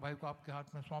 पास्टर भाई को आपके हाथ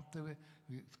में सौंपते हुए,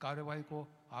 इस कार्यवाही को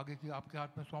आगे की आपके हाथ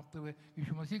में सौंपते हुए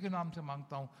यीशु मसीह के नाम से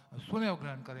मांगता हूँ, सुने और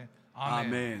ग्रहण करें।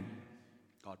 आमीन।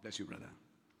 God bless you brother.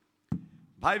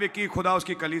 भाई विक्की, खुदा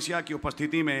उसकी कलीसिया की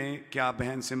उपस्थिति में क्या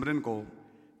बहन सिमरन को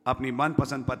अपनी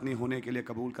मनपसंद पत्नी होने के लिए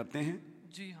कबूल करते हैं?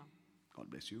 जी हाँ। God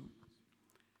bless you.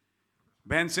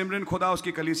 बहन सिमरन, खुदा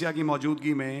उसकी कलीसिया की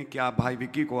मौजूदगी में क्या भाई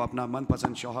विक्की को अपना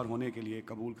मनपसंद शौहर होने के लिए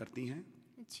कबूल करती हैं?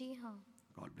 जी हाँ।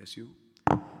 God bless you.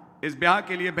 इस ब्याह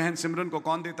के लिए बहन सिमरन को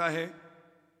कौन देता है?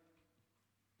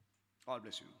 God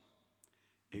bless you.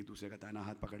 एक दूसरे का दाहिना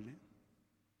हाथ पकड़ लें।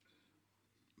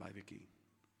 भाई विक्की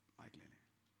माइक ले लें,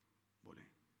 बोले,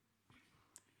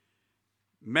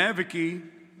 मैं विक्की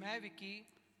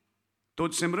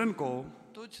तुझ सिमरन को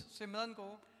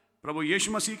प्रभु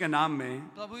यीशु मसीह के नाम में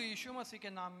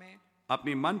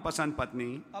अपनी मनपसंद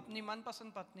पत्नी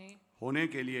होने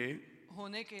के लिए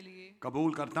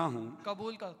कबूल करता हूँ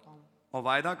और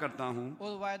वायदा करता हूँ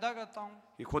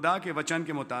कि खुदा के वचन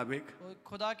के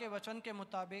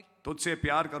मुताबिक तुझसे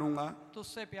प्यार करूंगा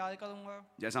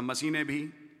जैसा मसीह ने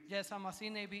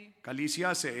भी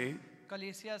कलीसिया से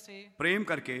प्रेम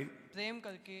करके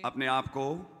अपने आप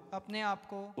को अपने आप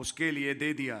को उसके लिए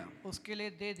दे दिया। उसके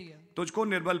लिए दे दिया। तुझको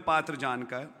निर्बल पात्र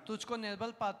जानकर तुझको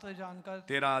निर्बल पात्र जानकर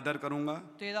तेरा आदर करूंगा।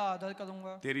 तेरा आदर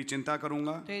करूंगा। तेरी चिंता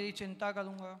करूंगा। तेरी चिंता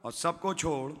करूंगा। और सबको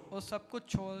छोड़ और सब कुछ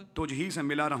छोड़ तुझ ही से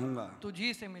मिला रहूंगा। तुझ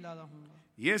ही से मिला रहूंगा।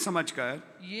 ये समझकर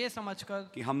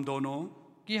कि हम दोनों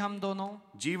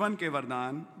जीवन के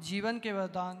वरदान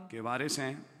के वारिस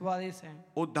हैं।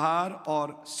 उद्धार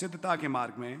और सिद्धता के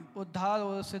मार्ग में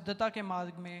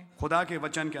खुदा के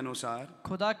वचन के अनुसार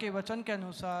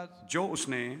जो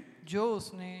उसने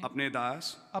अपने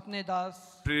दास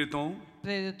प्रेरितों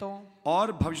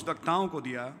और भविष्यद्वक्ताओं को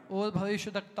दिया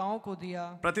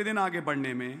प्रतिदिन आगे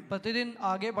बढ़ने में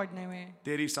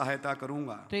तेरी सहायता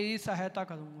करूंगा।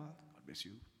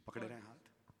 पकड़े रहे हाथ।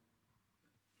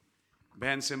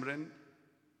 बहन सिमरन,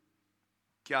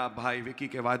 क्या आप भाई विकी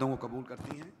के वायदों को कबूल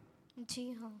करती हैं?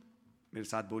 जी हाँ। मेरे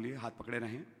साथ बोलिए, हाथ पकड़े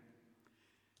रहें।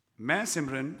 मैं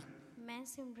सिमरन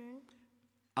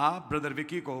आप ब्रदर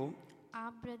विकी को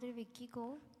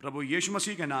प्रभु यीशु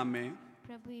मसीह के नाम में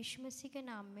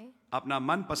अपना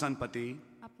मनपसंद पति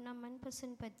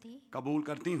कबूल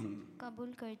करती हूँ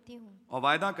और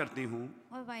वायदा करती हूँ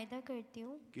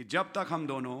कि जब तक हम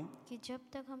दोनों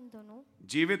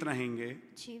जीवित रहेंगे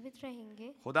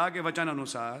खुदा के वचन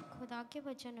अनुसार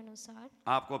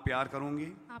आपको प्यार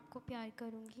करूंगी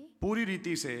पूरी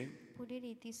रीति से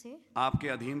आपके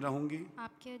अधीन रहूंगी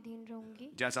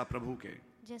जैसा प्रभु के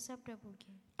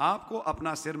आपको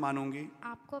अपना सिर मानूंगी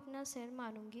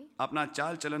अपना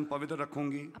चाल चलन पवित्र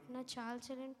रखूंगी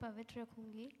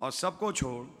और सबको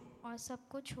छोड़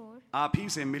आप ही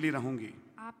से मिली रहूंगी।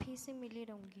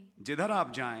 जिधर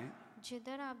आप जाएं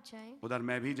उधर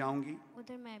मैं भी जाऊंगी।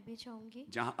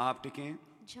 जहां आप टिकें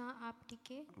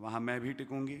वहां मैं भी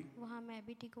टिकूंगी।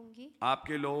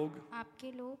 आपके लोग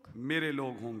मेरे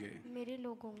लोग होंगे।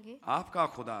 आपका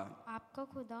खुदा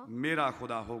मेरा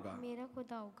खुदा होगा।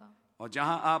 और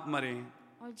जहां आप मरे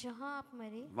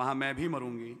वहां मैं भी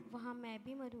मरूंगी।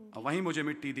 और वहीं मुझे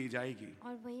मिट्टी दी जाएगी।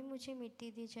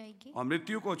 और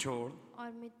मृत्यु को छोड़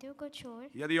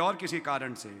यदि और किसी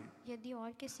कारण से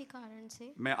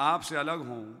मैं आपसे अलग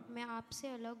हूं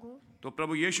तो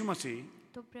प्रभु यीशु मसीह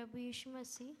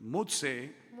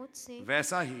मुझसे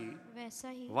वैसा ही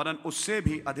वरन उससे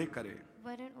भी अधिक करे।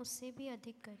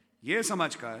 ये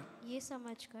समझकर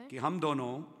कि हम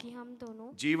दोनों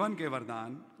जीवन के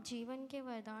वरदान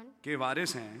के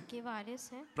वारिस हैं।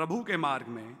 प्रभु के मार्ग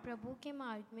में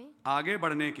आगे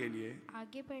बढ़ने के लिए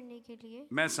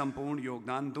मैं संपूर्ण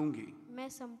योगदान दूंगी।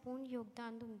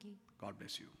 God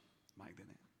bless you. माइक दे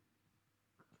दें।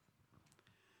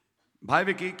 भाई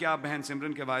विकी, क्या आप बहन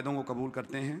सिमरन के वायदों को कबूल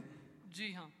करते हैं?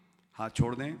 जी हाँ। हाथ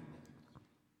छोड़ दें,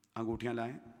 अंगूठियां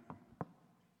लाएं।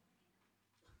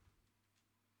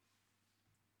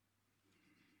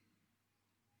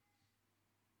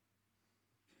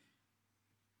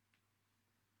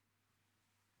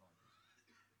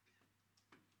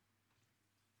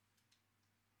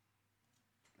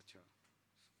 अच्छा,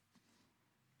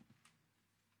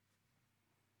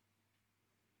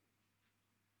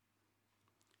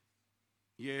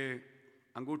 ये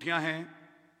अंगूठियां हैं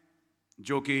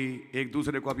जो कि एक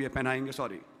दूसरे को अब ये पहनाएंगे।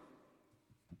 सॉरी,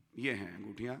 ये हैं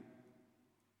अंगूठियां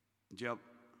जब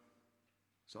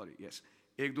यस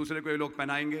एक दूसरे को ये लोग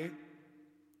पहनाएंगे।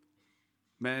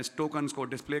 मैं इस टोकन्स को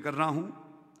डिस्प्ले कर रहा हूं।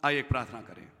 आइए एक प्रार्थना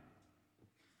करें।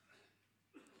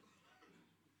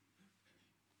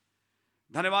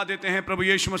 धन्यवाद देते हैं प्रभु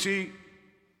यीशु मसीह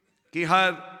की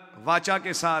हर वाचा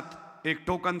के साथ एक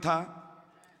टोकन था।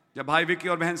 जब भाई विकी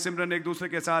और बहन सिमरन एक दूसरे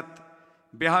के साथ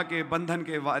ब्याह के बंधन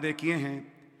के वादे किए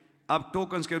हैं, अब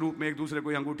टोकन्स के रूप में एक दूसरे को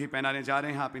अंगूठी पहनाने जा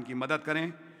रहे हैं। आप इनकी मदद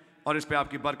करें और इस पे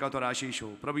आपकी बरकत और आशीष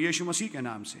हो, प्रभु यीशु मसीह के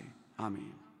नाम से,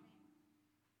 आमीन।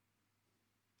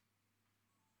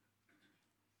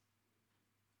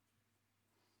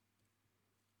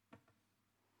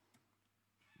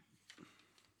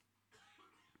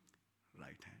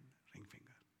 राइट हैंड रिंग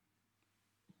फिंगर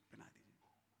पहना दीजिए।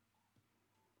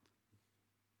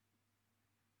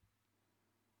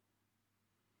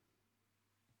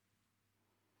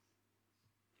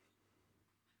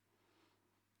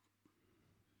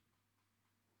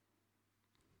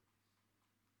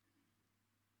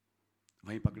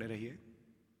 वहीं पकड़े रहिए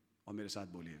और मेरे साथ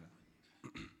बोलिएगा।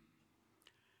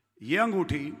 ये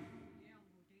अंगूठी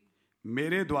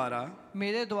मेरे द्वारा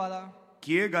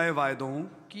किए गए वायदों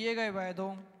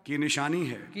की निशानी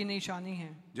है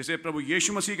जिसे प्रभु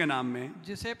यीशु मसीह के नाम में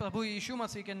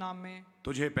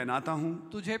तुझे पहनाता हूं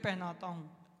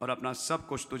और अपना सब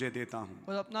कुछ तुझे देता हूं।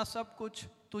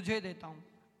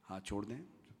 हाथ छोड़ दें।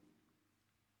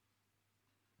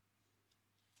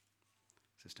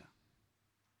 सिस्टर,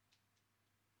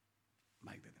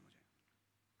 माइक दे दे मुझे।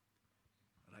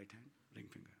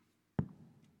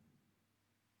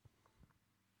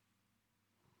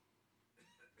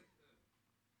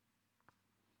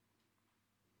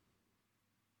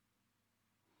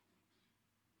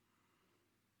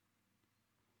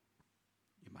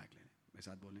 मेरे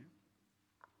साथ बोलें,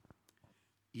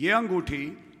 ये अंगूठी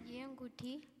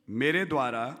मेरे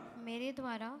द्वारा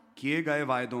किए गए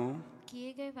वायदों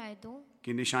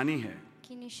की निशानी है,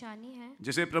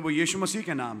 जिसे प्रभु यीशु मसीह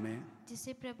के नाम में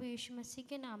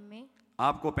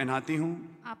आपको पहनाती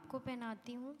हूँ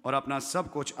और अपना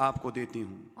सब कुछ आपको देती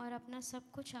हूँ।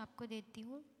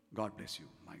 God bless you.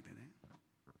 माइक दे दें।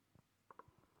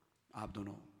 आप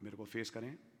दोनों मेरे को फेस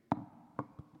करें,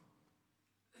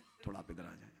 थोड़ा आप इधर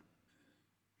आ जाएं।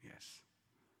 यस।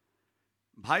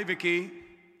 भाई विकी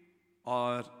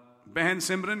और बहन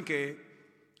सिमरन के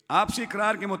आपसी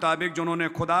इकरार के मुताबिक जो उन्होंने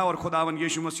खुदा और खुदावन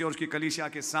यीशु मसीह और उसकी कलीसिया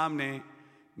के सामने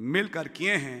मिलकर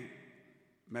किए हैं,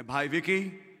 मैं भाई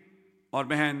विकी और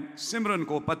बहन सिमरन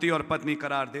को पति और पत्नी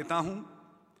करार देता हूं।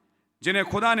 जिन्हें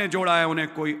खुदा ने जोड़ा है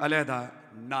उन्हें कोई अलहदा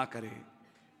ना करे।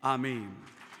 आमीन,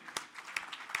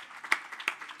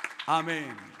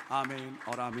 आमीन, आमीन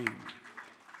और आमीन।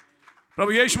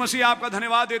 प्रभु यीशु मसीह आपका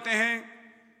धन्यवाद देते हैं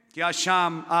कि आज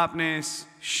शाम आपने इस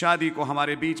शादी को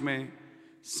हमारे बीच में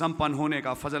संपन्न होने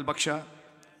का फजल बख्शा।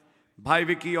 भाई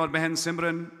विकी और बहन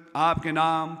सिमरन आपके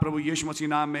नाम प्रभु यीशु मसीह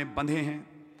नाम में बंधे हैं।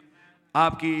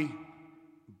 आपकी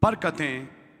बरकतें,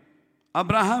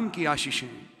 अब्राहम की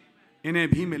आशीषें इन्हें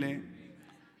भी मिलें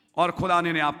और खुदा ने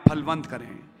इन्हें आप फलवंत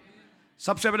करें।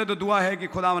 सबसे पहले तो दुआ है कि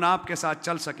खुदावन आपके साथ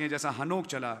चल सकें जैसा हनोक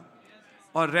चला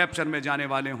और रैप्चर में जाने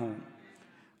वाले हों,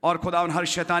 और खुदावन हर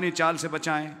शैतानी चाल से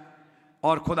बचाएं।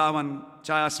 और खुदावन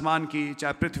चाहे आसमान की,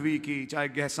 चाहे पृथ्वी की,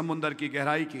 चाहे समुंदर की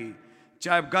गहराई की,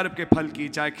 चाहे गर्भ के फल की,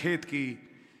 चाहे खेत की,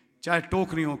 चाहे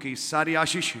टोकरियों की, सारी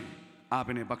आशीषें आप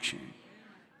इन्हें बख्शें।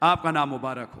 आपका नाम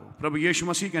मुबारक हो। प्रभु यीशु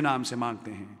मसीह के नाम से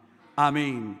मांगते हैं,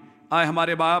 आमीन। आए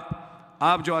हमारे बाप,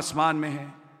 आप जो आसमान में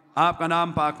हैं, आपका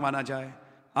नाम पाक माना जाए,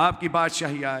 आपकी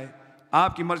बादशाही आए,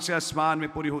 आपकी मर्जी से आसमान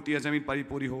में पूरी होती है, ज़मीन पर ही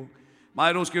पूरी हो।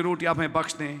 हमारे रोज़ की रोटी आप हमें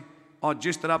बख्श दें, और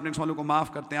जिस तरह अपने वालों को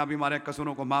माफ़ करते हैं आप भी हमारे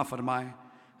कसूरों को माफ़ फरमाएं।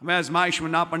 हमें आजमाइश में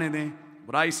ना पड़ने दें,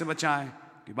 बुराई से बचाएं,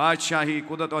 कि बादशाही,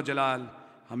 कुदरत और जलाल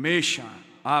हमेशा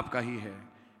आपका ही है।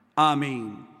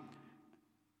 आमीन।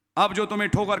 अब जो तुम्हें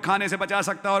ठोकर खाने से बचा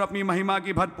सकता है और अपनी महिमा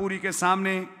की भरपूरी के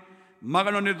सामने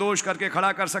मगन और निर्दोष करके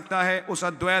खड़ा कर सकता है, उस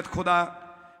अद्वैत खुदा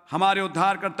हमारे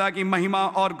उद्धारकर्ता की महिमा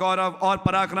और गौरव और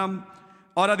पराक्रम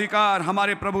और अधिकार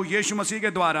हमारे प्रभु यीशु मसीह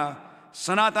के द्वारा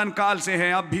सनातन काल से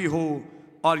है, अब भी हो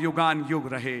और युगान युग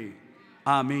रहे।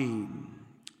 आमीन,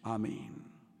 आमीन।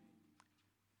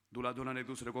 दूल्हा दुल्हन एक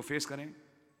दूसरे को फेस करें,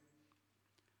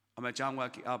 और मैं चाहूंगा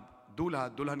कि अब दूल्हा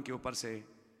दुल्हन के ऊपर से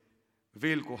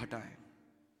वेल को हटाएं।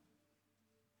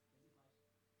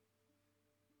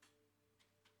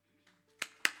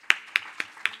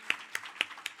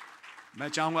 मैं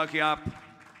चाहूंगा कि आप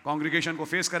कांग्रीगेशन को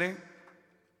फेस करें।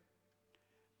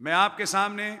 मैं आपके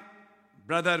सामने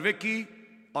ब्रदर विक्की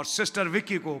और सिस्टर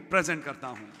विक्की को प्रेजेंट करता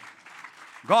हूं।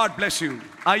 God bless you.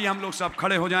 आइए हम लोग सब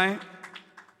खड़े हो जाएं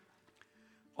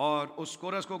और उस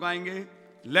कोरस को गाएंगे,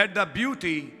 let the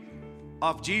beauty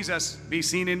of Jesus be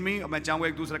seen in मी। और मैं चाहूंगा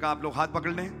एक दूसरे का आप लोग हाथ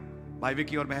पकड़ लें, भाई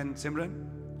विक्की और बहन सिमरन,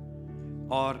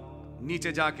 और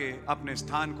नीचे जाके अपने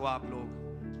स्थान को आप लोग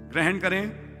ग्रहण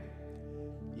करें।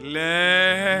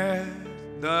 Let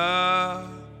the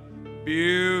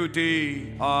beauty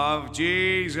of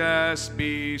Jesus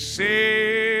be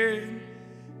seen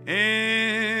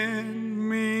in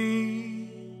me,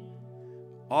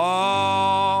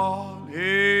 all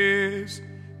His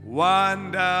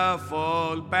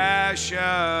wonderful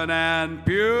passion and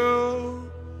purity.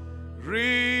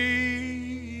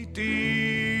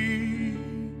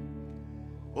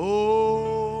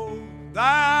 Oh,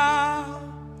 thou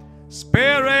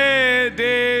Spirit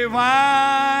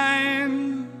divine,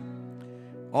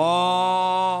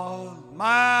 all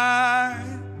my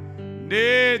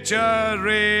nature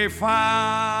refine,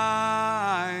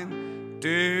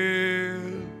 till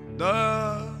the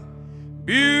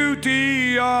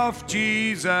beauty of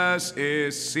Jesus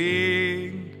is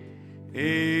seen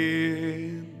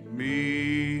in me.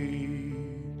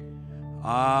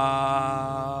 Amen.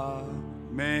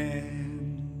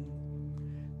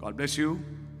 God bless you.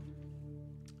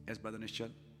 Yes, Brother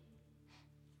Nishchal.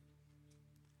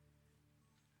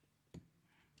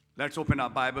 Let's open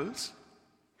our Bibles.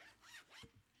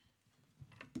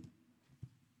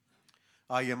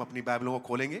 आइए हम अपनी बाइबलों को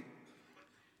खोलेंगे,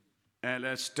 And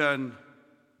let's turn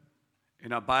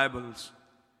in our Bibles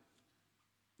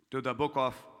to the book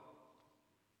of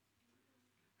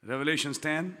Revelation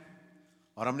 10.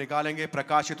 और हम निकालेंगे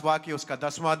प्रकाशित वाक्य उसका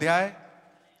 10वां अध्याय।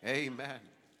 Amen.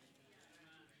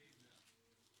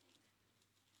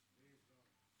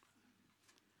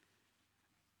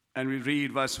 And we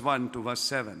read verse 1 to verse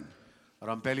 7. और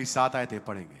हम पहली 7 आयतें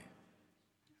पढ़ेंगे।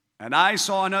 And I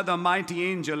saw another mighty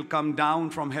angel come down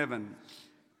from heaven,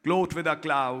 clothed with a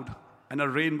cloud, and a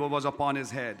rainbow was upon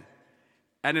his head.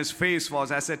 And his face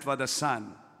was as it were the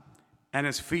sun, and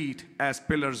his feet as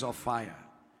pillars of fire.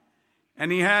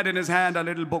 And he had in his hand a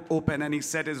little book open, and he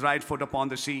set his right foot upon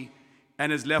the sea,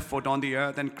 and his left foot on the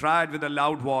earth, and cried with a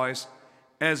loud voice,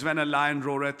 as when a lion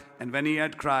roareth. And when he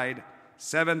had cried,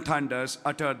 7 thunders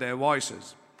uttered their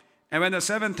voices. And when the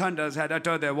 7 thunders had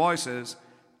uttered their voices,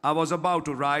 I was about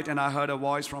to write, and I heard a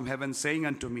voice from heaven saying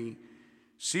unto me,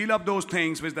 Seal up those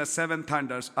things which the 7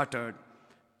 thunders uttered,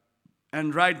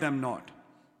 and write them not.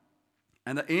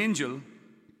 And the angel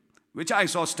which I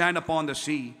saw stand upon the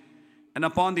sea and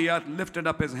upon the earth lifted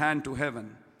up his hand to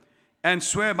heaven, and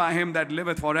sware by him that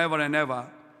liveth forever and ever,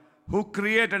 who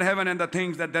created heaven and the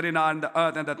things that therein are, and the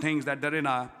earth and the things that therein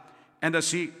are, and the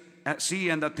sea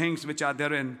and the things which are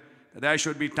therein, that there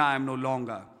should be time no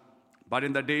longer. But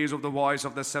in the days of the voice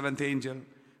of the 7th angel,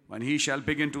 when he shall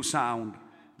begin to sound,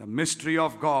 the mystery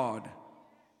of God,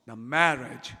 the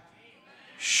marriage,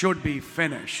 should be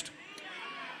finished,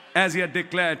 as he had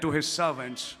declared to his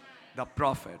servants, the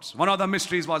prophets. One of the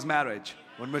mysteries was marriage.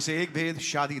 उनमें से एक भेद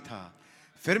शादी था।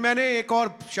 फिर मैंने एक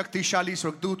और शक्तिशाली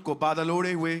स्वर्गदूत को बादल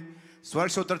ओढ़े हुए स्वर्ग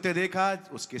से उतरते देखा।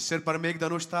 उसके सिर पर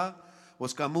मेघधनुष था,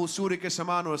 उसका मुंह सूर्य के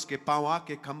समान और उसके पांव आग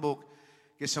के खंभों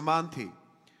के समान थे।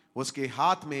 उसके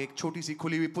हाथ में एक छोटी सी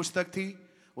खुली हुई पुस्तक थी।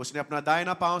 उसने अपना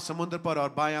दाहिना पांव समुद्र पर और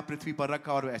बायां पृथ्वी पर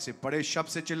रखा और ऐसे बड़े शब्द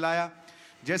से चिल्लाया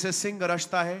जैसे सिंह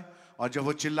गरजता है। और जब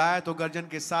वो चिल्लाया तो गर्जन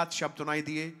के 7 शब्द सुनाई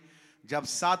दिए। जब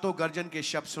 7 गर्जन के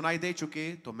शब्द सुनाई दे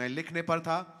चुके तो मैं लिखने पर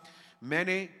था।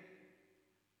 मैंने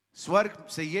स्वर्ग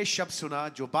से ये शब्द सुना,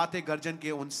 जो बातें गर्जन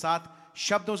के उन 7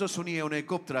 शब्दों से सुनी है उन्हें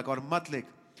गुप्त रख और मत लिख।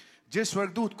 जिस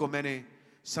स्वर्गदूत को मैंने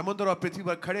समुद्र और पृथ्वी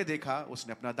पर खड़े देखा,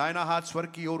 उसने अपना दाहिना हाथ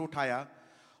स्वर्ग की ओर उठाया,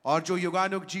 और जो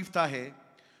युगानुयुग जीवता है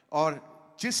और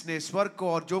जिसने स्वर्ग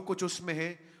को और जो कुछ उसमें है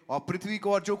और पृथ्वी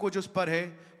को और जो कुछ उस पर है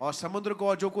और समुद्र को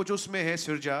और जो कुछ उसमें है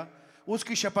सिरजा,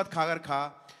 उसकी शपथ खाकर खा,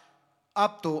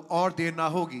 अब तो और देर ना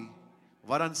होगी,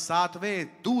 वरन 7वें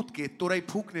दूत के तुरई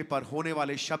फूंकने पर होने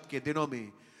वाले शब्द के दिनों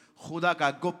में खुदा का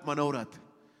गुप्त मनोरथ,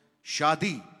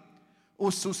 शादी,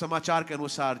 उस सुसमाचार के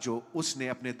अनुसार जो उसने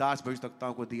अपने दास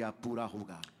भविष्यवक्ताओं को दिया, पूरा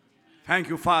होगा। Thank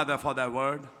you, Father, for that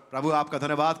word. प्रभु आपका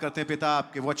धन्यवाद करते हैं पिता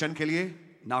आपके वचन के लिए।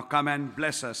 Now come and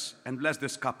bless us and bless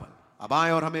this couple. अब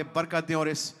आए और हमें बरकत दें और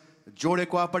इस जोड़े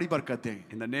को आप बड़ी बरकत दें।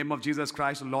 In the name of Jesus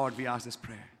Christ, Lord, we ask this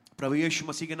prayer. प्रभु यीशु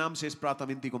मसीह के नाम से इस प्रार्थना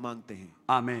विनती को मांगते हैं।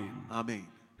 Amen. आमीन।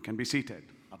 You can be seated.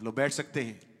 आप लोग बैठ सकते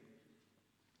हैं।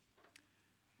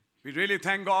 We really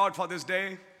thank God for this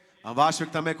day. हम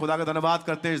वास्तविकता में खुदा का धन्यवाद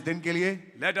करते हैं इस दिन के लिए।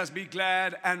 Let us be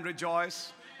glad and rejoice.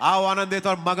 आओ आनंदित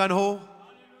और मगन हो।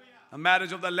 The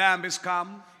marriage of the Lamb is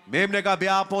come. मेमने का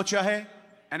ब्याह पहुंचा है।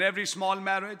 And every small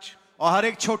marriage और हर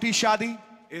एक छोटी शादी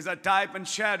is a type and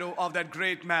shadow of that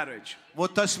great marriage. वो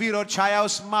तस्वीर और छाया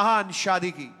उस महान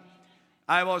शादी की।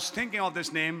 I was thinking of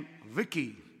this name, Vicky.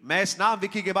 मैं इस नाम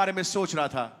विकी के बारे में सोच रहा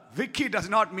था। Vicky does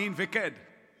not mean wicked.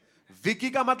 Vicky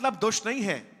का मतलब दुष्ट नहीं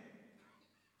है।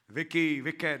 Vicky,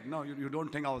 wicked. No, you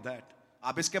don't think of that.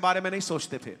 आप इसके बारे में नहीं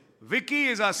सोचते फिर। Vicky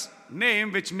is a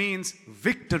name which means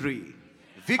victory.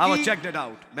 Vicky, I was checked it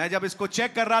out. मैं जब इसको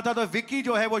चेक कर रहा था तो विकी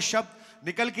जो है वो शब्द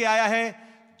निकल के आया है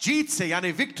जीत से,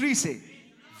 यानी विक्ट्री से।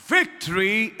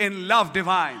 Victory in love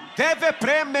divine. Divya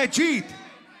प्रेम में जीत।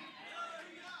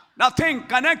 Nothing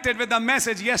connected with the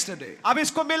message yesterday. अब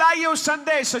इसको मिलाइए उस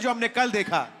संदेश से जो हमने कल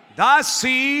देखा। Thy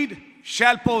seed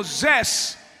shall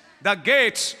possess the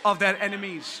gates of their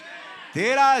enemies.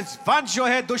 तेरा वंश जो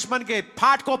है दुश्मन के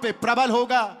फाटकों पे प्रबल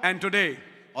होगा। And today,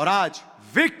 और आज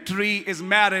victory is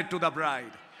married to the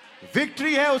bride.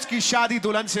 Victory है उसकी शादी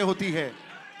दुल्हन से होती है।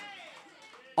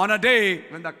 On a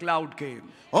day when the cloud came.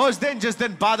 उस दिन जिस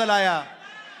दिन बादल आया।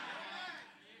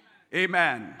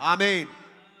 Amen. आमीन।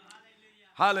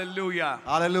 Hallelujah.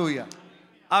 Hallelujah.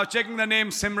 I was checking the name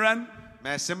Simran.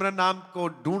 मैं सिमरन नाम को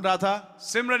ढूंढ रहा था।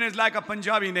 Simran is like a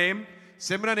Punjabi name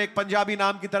सिमरन एक पंजाबी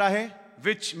नाम की तरह है,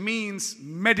 which means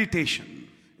meditation.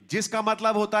 जिसका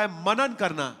मतलब होता है मनन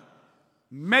करना।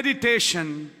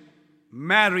 Meditation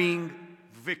marrying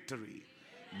victory.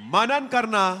 मनन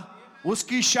करना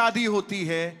उसकी शादी होती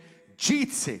है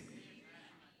जीत से।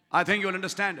 I think you'll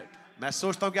understand it. मैं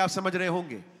सोचता हूं कि आप समझ रहे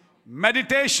होंगे।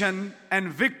 Meditation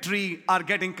and victory are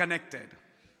getting connected.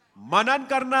 मनन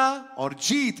करना और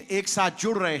जीत एक साथ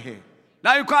जुड़ रहे हैं।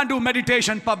 Now you can't do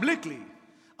meditation publicly.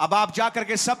 अब आप जाकर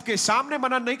के सबके सामने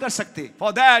मनन नहीं कर सकते।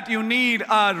 For that you need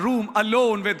a room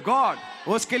alone with God.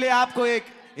 उसके लिए आपको एक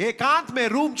एकांत में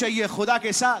रूम चाहिए खुदा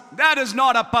के साथ। That is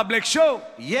not a public show.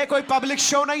 ये कोई पब्लिक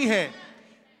शो नहीं है।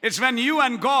 It's when you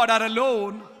and God are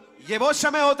alone. ये वो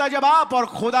समय होता है जब आप और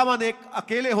खुदावन एक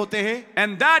अकेले होते हैं।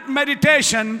 And that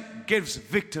meditation gives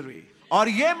victory. और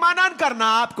ये मनन करना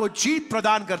आपको जीत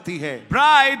प्रदान करती है।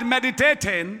 Bride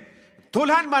meditating,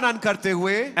 दुल्हन मनन करते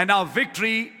हुए, and now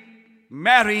victory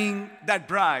marrying that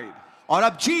bride. और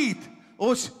अब जीत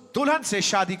उस दुल्हन से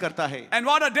शादी करता है। And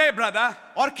what a day, brother.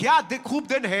 और क्या खूब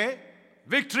दिन है।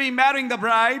 Victory marrying the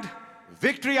bride.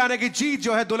 Victory आने की जीत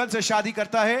जो है दुल्हन से शादी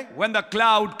करता है। When the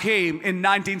cloud came in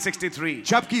 1963.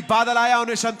 जबकि बादल आया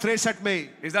 1963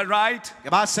 में। Is that right? ये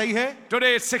बात सही है।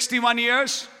 Today it's 61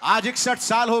 years. आज 61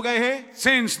 साल हो गए हैं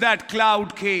Since that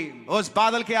cloud came. उस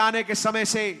बादल के आने के समय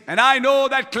से। And I know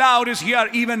that cloud is here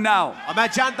even now. और मैं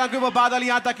जानता हूं कि वो बादल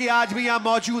यहाँ तक कि आज भी यहाँ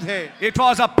मौजूद है। It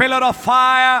was a pillar of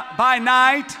fire by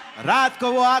night. रात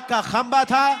को वो आग का खंबा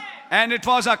था। And it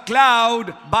was a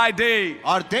cloud by day.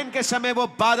 और दिन के समय वो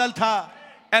बादल था।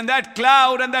 And that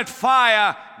cloud and that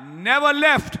fire never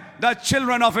left the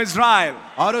children of Israel.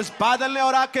 और उस बादल ने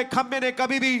और आग के खंबे ने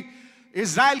कभी भी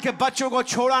इज़राइल के बच्चों को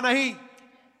छोड़ा नहीं।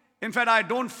 In fact, I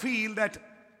don't feel that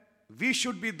we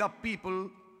should be the people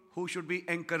who should be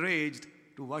encouraged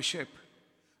to worship.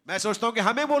 मैं सोचता हूं कि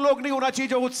हमें वो लोग नहीं होना चाहिए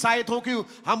जो उत्साहित हो कि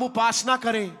हम उपासना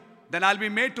करें। Then I'll be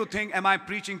made to think, am I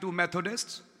preaching to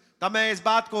Methodists? तब मैं इस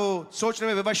बात को सोचने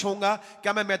में विवश होऊंगा,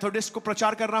 क्या मैं मेथोडिस्ट को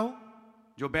प्रचार कर रहा हूं?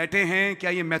 जो बैठे हैं क्या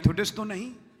ये मेथोडिस्ट तो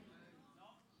नहीं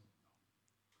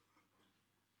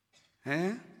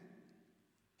हैं?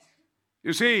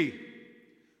 You see,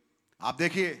 आप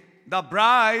देखिए, the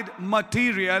bride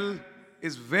material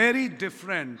is very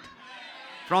different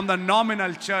from the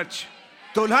nominal church.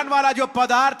 दुल्हन वाला जो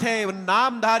पदार्थ है वो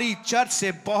नामधारी चर्च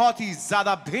से बहुत ही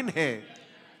ज्यादा भिन्न है।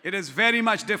 It is very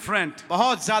much different.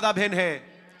 बहुत ज्यादा भिन्न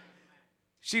है।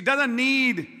 She doesn't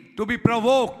need to be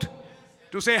provoked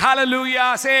to say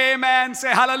hallelujah, say amen,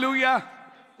 say hallelujah.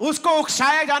 उसको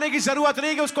उकसाए जाने की जरूरत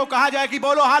नहीं कि उसको कहा जाए कि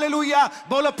बोलो हालेलुया,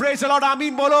 बोलो प्रेज द लॉर्ड,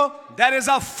 आमीन बोलो। There is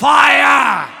a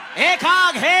fire. एक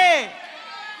आग है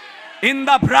in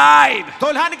the bride.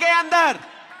 दुल्हन के अंदर,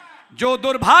 जो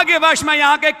दुर्भाग्यवश मैं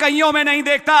यहां के कईयों में नहीं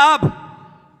देखता। अब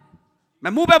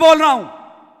मैं मुंह पे बोल रहा हूं,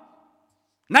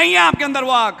 नहीं है आपके अंदर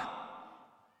वो आग।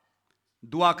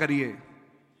 दुआ करिए,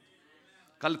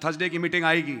 कल थर्सडे की मीटिंग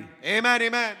आएगी। आमीन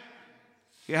आमीन।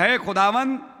 कि है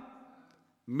खुदावन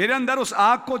मेरे अंदर उस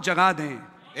आग को जगा दें।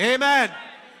 आमीन।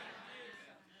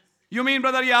 यू मीन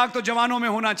ब्रदर, ये आग तो जवानों में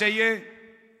होना चाहिए।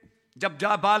 जब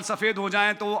बाल सफेद हो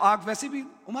जाएं तो वो आग वैसे भी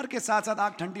उम्र के साथ साथ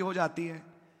आग ठंडी हो जाती है।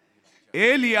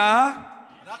 एलिया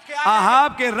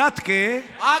आहाब के रथ के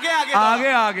आगे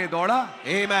आगे आगे दौड़ा।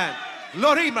 आमीन।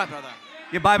 लोरी ब्रदर,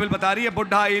 ये बाइबल बता रही है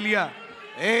बुढ़ा एलिया।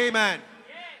 आमीन।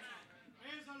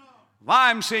 Why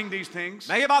I'm saying these things?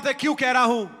 मैं ये बातें क्यों कह रहा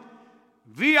हूं?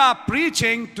 We are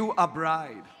preaching to a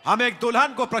bride. हम एक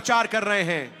दुल्हन को प्रचार कर रहे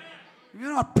हैं। We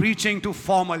are not preaching to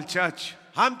formal church.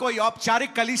 हम कोई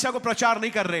औपचारिक कलीसिया को प्रचार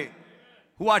नहीं कर रहे,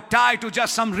 who are tied to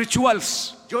just some rituals.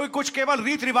 जो कुछ केवल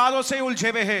रीत रिवाजों से उलझे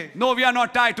हुए हैं। No, we are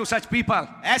not tied to such people.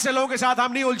 ऐसे लोगों के साथ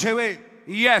हम नहीं उलझे हुए।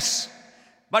 Yes,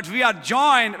 but we are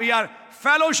joined, we are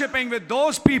fellowshipping with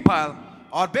those people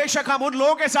और बेशक हम उन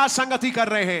लोगों के साथ संगति कर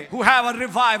रहे हैं who have a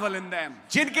revival in them,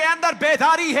 जिनके अंदर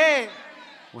बेदारी है,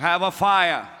 who have a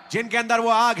fire. जिनके अंदर वो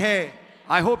आग है।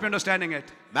 I hope you're understanding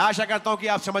it. मैं आशा करता हूं कि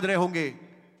आप समझ रहे होंगे।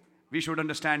 We should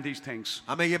understand these things.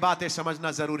 हमें ये बातें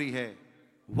समझना जरूरी है।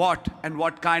 What and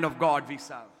what kind of God we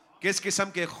serve. किस किस्म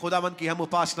के खुदावंद की हम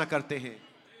उपासना करते हैं।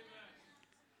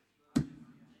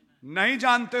 नहीं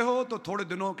जानते हो तो थोड़े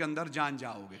दिनों के अंदर जान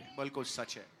जाओगे। बिल्कुल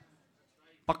सच है,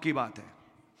 पक्की बात है।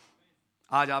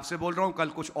 आज आपसे बोल रहा हूं, कल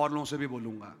कुछ और लोगों से भी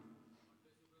बोलूंगा।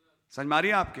 समझ मारी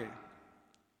आपके?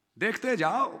 देखते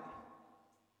जाओ,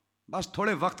 बस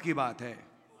थोड़े वक्त की बात है।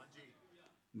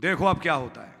 देखो अब क्या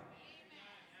होता है।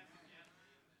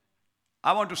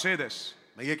 I want to say this.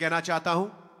 मैं ये कहना चाहता हूं,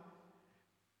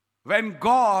 when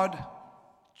God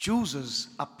chooses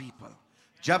a people,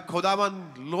 जब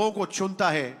खुदावंद लोगों को चुनता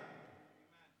है,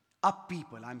 a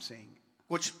people I'm saying,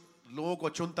 कुछ लोगों को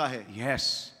चुनता है,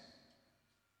 yes,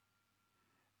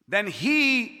 then he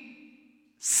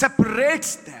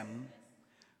separates them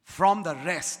from the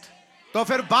rest. तो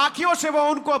फिर बाकियों से वो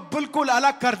उनको बिल्कुल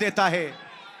अलग कर देता है।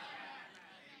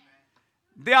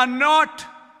 They are not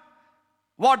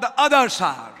what the others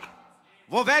are.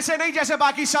 वो वैसे नहीं जैसे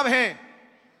बाकी सब हैं।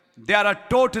 They are a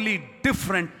totally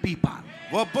different people.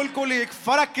 वो बिल्कुल एक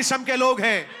फर्क किस्म के लोग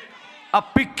हैं। A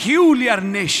peculiar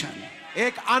nation.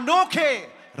 एक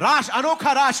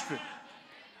अनोखा राष्ट्र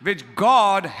which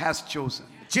God has chosen.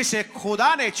 जिसे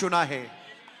खुदा ने चुना है।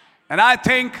 And I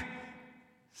think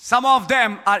some of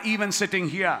them are even sitting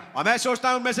here. और मैं सोचता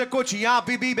हूं उनमें से कुछ यहाँ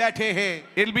भी बैठे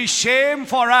हैं। It'll be shame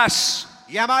for us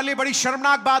ये हमारे लिए बड़ी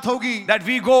शर्मनाक बात होगी that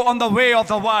we go on the way of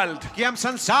the world. कि हम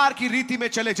संसार की रीति में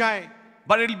चले जाएं।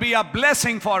 But it'll be a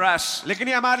blessing for us लेकिन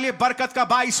ये हमारे लिए बरकत का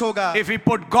बाइस होगा if we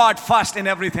put God first in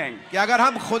everything. कि अगर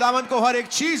हम खुदावंद को हर एक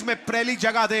चीज में पहली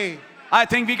जगह दें. I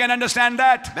think we can understand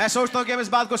that. मैं सोचता हूं कि हम इस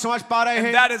बात को समझ पा रहे And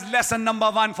हैं. that is lesson number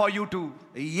 1 for you too.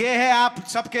 ये है आप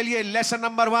सबके लिए lesson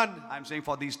number 1. I'm saying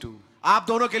for these two. आप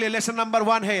दोनों के लिए लेसन नंबर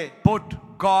 1 है. Put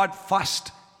God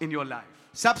first in your life.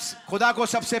 सब खुदा को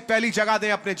सबसे पहली जगह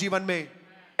दें अपने जीवन में.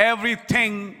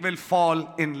 Everything will fall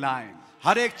in line.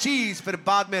 हर एक चीज फिर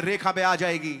बाद में रेखा में आ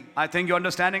जाएगी. I think you're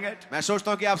understanding it. मैं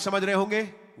सोचता हूं कि आप समझ रहे होंगे.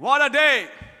 What a day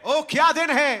ओ क्या दिन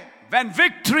है when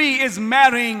victory is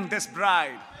marrying this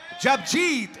bride. जब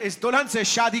जीत इस दुल्हन से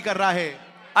शादी कर रहा है.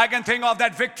 I can think of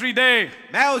that victory day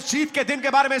मैं उस जीत के दिन के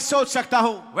बारे में सोच सकता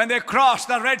हूं. when they crossed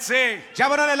the Red Sea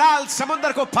जब उन्होंने लाल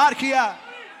समुद्र को पार किया.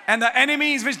 and the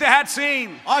enemies which they had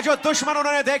seen, और जो दुश्मन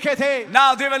उन्होंने देखे थे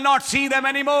now they will not see them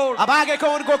anymore. अब आगे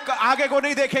को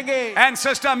नहीं देखेंगे. And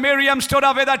Sister Miriam stood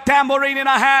up with a tambourine in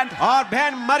her hand. और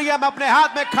बहन मरियम अपने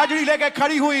हाथ में खजड़ी लेके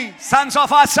खड़ी हुई. Sons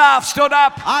of Asaph stood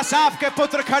up. आसाफ के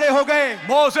पुत्र खड़े हो गए.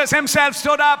 Moses himself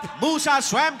stood up. मूसा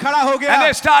स्वयं खड़ा हो And गया.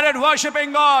 they started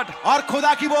worshiping God. और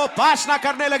खुदा की वो उपासना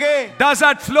करने लगे.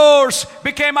 Desert floors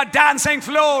became a dancing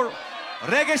floor.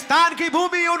 रेगिस्तान की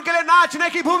भूमि उनके लिए नाचने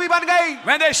की भूमि बन गई.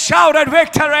 When they shouted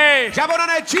victory. जब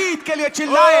उन्होंने जीत के लिए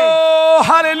चिल्लाए. Oh,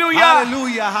 hallelujah.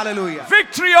 Hallelujah hallelujah.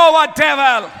 Victory over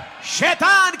devil.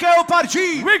 शैतान के ऊपर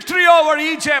जीत. Victory over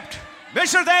Egypt.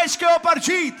 मिस्र देश के ऊपर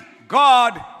जीत.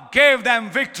 God gave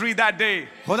them victory that day.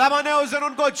 खुदावन ने उस दिन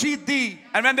उनको जीत दी.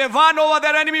 And when they won over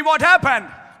their enemy, what happened?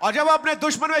 और जब वो अपने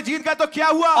दुश्मन में जीत गए तो क्या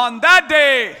हुआ? On that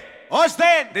day, उस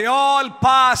दिन they all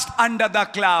passed under the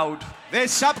cloud. वे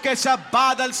सब के सब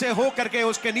बादल से हो करके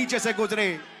उसके नीचे से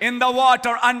गुजरे. In the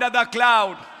water, under the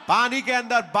cloud. पानी के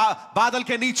अंदर बादल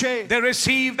के नीचे. They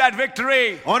received that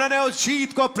victory. उन्होंने उस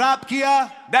जीत को प्राप्त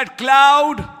किया. That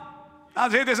cloud. Now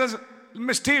see, this is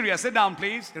mysterious. Sit down,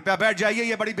 please. कृपया बैठ जाइए.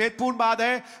 ये बड़ी भेदपूर्ण बात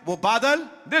है. वो बादल.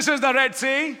 This is the Red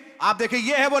Sea. आप देखिए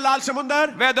ये है वो लाल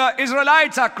समुंदर. Where the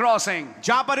Israelites are crossing.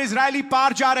 जहां पर इजरायली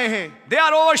पार जा रहे हैं. They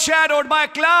are overshadowed by a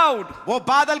cloud. वो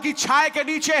बादल की छाया के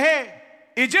नीचे है.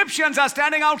 Egyptians are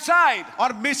standing outside.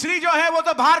 और मिस्री जो है वो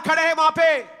तो बाहर खड़े हैं वहां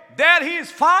पे. There he is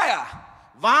fire.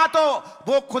 वहां तो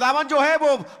वो खुदावन जो है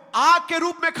वो आग के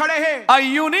रूप में खड़े हैं. A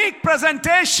unique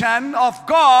presentation of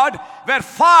God where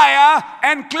fire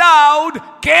and cloud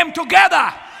came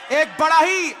together. एक बड़ा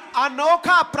ही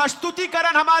अनोखा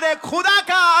प्रस्तुतिकरण हमारे खुदा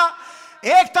का.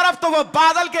 एक तरफ तो वो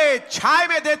बादल के छाए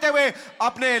में देते हुए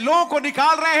अपने लोगों को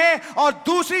निकाल रहे हैं और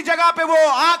दूसरी जगह पे वो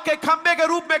आग के खंबे के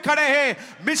रूप में खड़े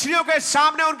हैं मिस्रियों के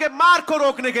सामने उनके मार्ग को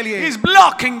रोकने के लिए. He's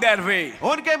blocking their way.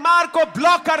 उनके मार्ग को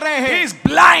ब्लॉक कर रहे हैं. He's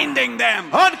blinding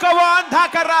them. उनको वो अंधा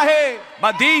कर रहा है.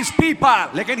 But these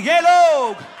people लेकिन ये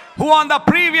लोग who on the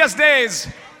previous days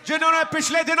जिन्होंने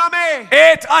पिछले दिनों में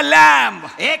ate a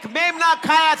lamb, एक मेमना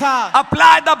खाया था,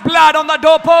 applied the blood on the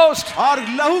doorpost. और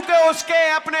लहू के उसके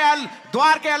अपने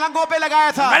द्वार के अलंगों पे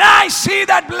लगाया था. When I see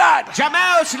that blood, जब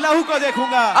मैं उस लहू को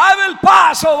देखूंगा, I will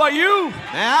pass over you.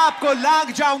 मैं आपको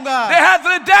लांघ जाऊंगा. They have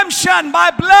redemption by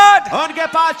blood. उनके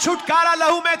पास छुटकारा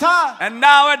लहू में था. And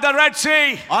now at the Red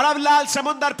Sea, और अब लाल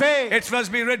समुंदर पे it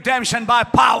must be redemption by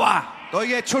power. तो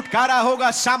ये छुटकारा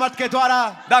होगा सामर्थ के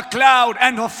द्वारा. The cloud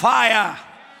and the fire.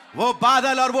 वो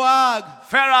बादल और वो आग.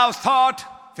 Pharaoh thought,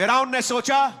 फिरौन ने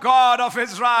सोचा God of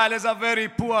Israel is a very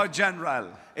poor general.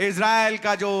 Israel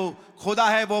का जो खुदा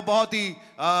है वो बहुत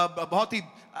ही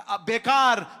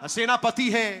बेकार सेनापति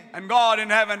है. And God in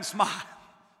heaven smiled.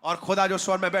 और खुदा जो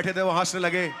स्वर्ग में बैठे थे वो हंसने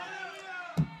लगे.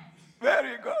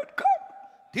 Very good. Come.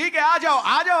 ठीक है, आ जाओ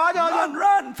आ जाओ आ जाओ.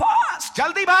 Run fast.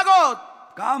 जल्दी भागो.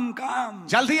 Come.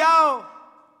 जल्दी आओ.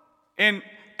 In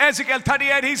Ezekiel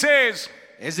 38 he says,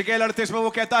 एजेकिएल 38 में वो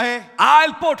कहता है,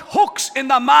 I'll put hooks in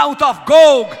the mouth of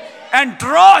Gog and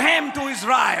draw him to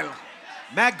Israel.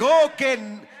 मैं गोग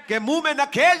के मुंह में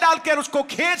नकेल डालकर उसको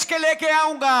खींच के लेके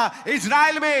आऊंगा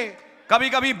इजराइल में. कभी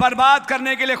कभी बर्बाद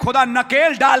करने के लिए खुदा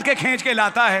नकेल डाल के खींच के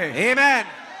लाता है. आमेन.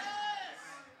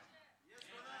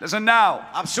 Listen now.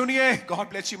 अब सुनिए. God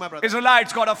bless you my brother.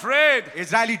 Israelites got afraid.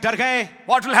 Israeli डर गए.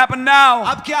 What will happen now?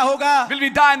 अब क्या होगा? Will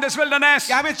we die in this wilderness?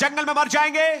 क्या हम इस जंगल में मर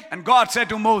जाएंगे? And God said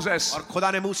to Moses, और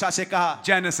खुदा ने मूसा से कहा,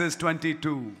 Genesis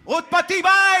 22, उत्पत्ति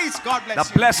 22. God the bless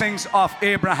you. blessings of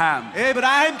Abraham.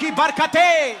 Ibrahim की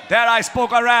बरकतें. There I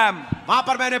spoke a ram. वहां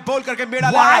पर मैंने बोल करके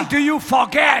मेढ़ा Why लाया. do you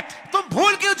forget? तुम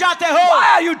भूल क्यों जाते हो? Why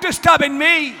are you disturbing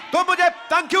me? तुम मुझे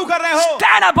तंग क्यों कर रहे हो?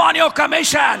 Stand up on your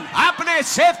commission. अपने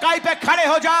सेवकाई पे खड़े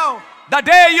हो जाओ. The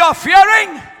day you're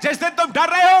fearing, जिस दिन तुम डर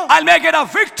रहे हो, I'll make it a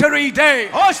victory day.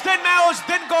 उस दिन मैं उस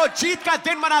दिन को जीत का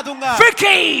दिन बना दूंगा.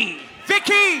 Vicky,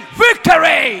 Vicky,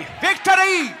 victory. विक्टरी.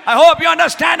 रही। I hope you're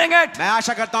understanding it. मैं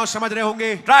आशा करता हूं समझ रहे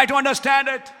होंगे। Try to understand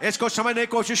it. इसको समझने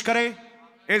की कोशिश करें।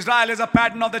 Israel is a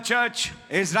pattern of the church.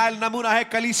 Israel नमूना है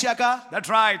कलीसिया का। That's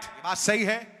right. ये बात सही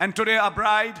है। And today a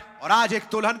bride और आज एक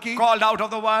दुल्हन की called out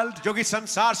of the world. जो कि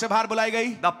संसार से बाहर बुलाई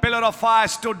गई। The pillar of fire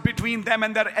stood between them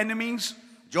and their enemies.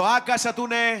 जो आग का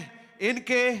सतून है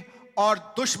इनके और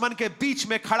दुश्मन के बीच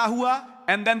में खड़ा हुआ।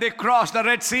 And then they crossed the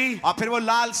Red Sea. और फिर वो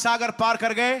लाल सागर पार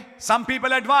कर गए। Some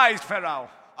people advised Pharaoh.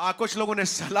 कुछ लोगों ने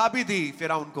सलाह भी दी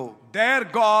फिरौन को। Their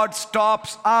God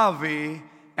stops our way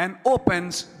and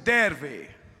opens their way.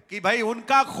 कि भाई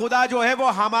उनका खुदा जो है वो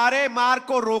हमारे मार्ग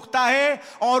को रोकता है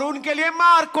और उनके लिए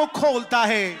मार्ग को खोलता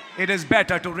है। It is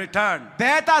better to return.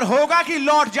 बेहतर होगा कि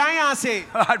लौट जाएं यहाँ से।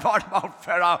 What about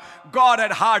Pharaoh? God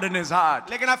had hardened his heart.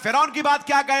 लेकिन अब फिरौन की बात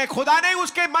क्या कहें? खुदा ने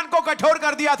उसके मन को कठोर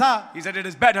कर दिया था। He said it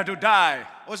is better to die.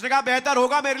 उसने कहा बेहतर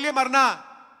होगा मेरे लिए मरना।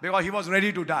 Because he was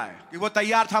ready to die. कि वो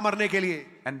तैयार था मरने के लिए।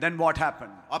 And then what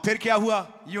happened? और फिर क्या हुआ?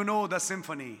 You know the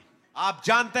symphony. आप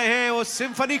जानते हैं उस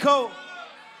सिम्फनी को।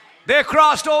 They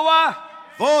crossed over.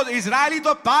 वो इजरायली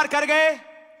तो पार कर गए।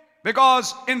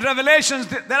 Because in Revelations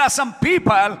there are some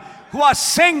people who are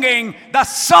singing the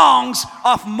songs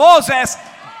of Moses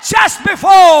just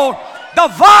before the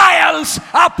vials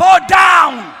are poured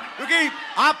down. क्योंकि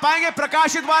आप पाएंगे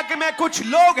प्रकाशित वाक्य में कुछ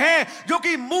लोग हैं जो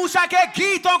कि मूसा के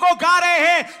गीतों को गा रहे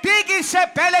हैं ठीक इससे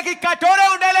पहले कि कटोरे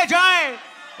उंडेले जाएं।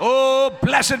 Oh,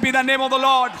 blessed be the name of the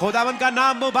Lord. खुदावन का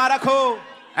नाम मुबारक हो।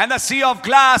 And the sea of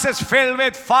glass is filled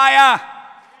with fire.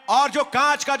 और जो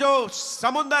कांच का जो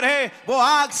समुंदर है वो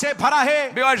आग से भरा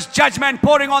है। Because judgment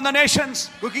pouring on the nations.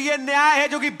 क्योंकि ये न्याय है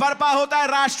जो कि बर्पा होता है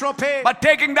राष्ट्रों पे। But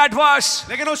taking that verse,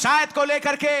 लेकिन उस आयत को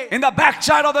लेकर के in the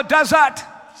backside of the desert,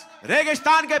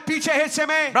 रेगिस्तान के पीछे हिस्से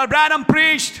में Brother Branham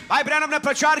preached भाई ब्रैनम ने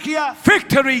प्रचार किया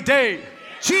victory day.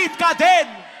 जीत का दिन।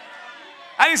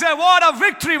 And he said, what a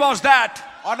victory was that.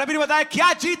 और नबी ने बताया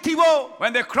क्या जीत थी वो?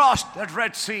 When they crossed that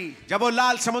Red Sea. जब वो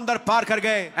लाल समुंदर पार कर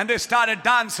गए। And they started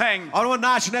dancing. और वो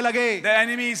नाचने लगे। The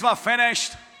enemies were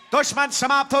finished. दुश्मन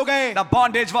समाप्त हो गए। The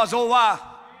bondage was over.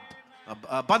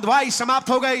 बंधुआई समाप्त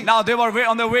हो गई। Now they were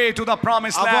on the way to the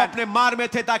promised अब वो land. अपने मार्ग में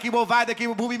थे ताकि वो वायदे की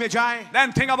भूमि में जाएं।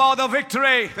 Then think about the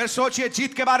victory. फिर सोचिए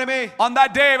जीत के बारे में। On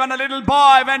that day when a little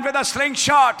boy went with a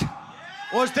slingshot.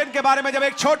 उस दिन के बारे में जब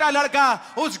एक छोटा लड़का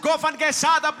उस गोफन के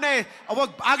साथ अपने वो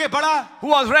आगे बढ़ा। Who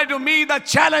was ready to meet the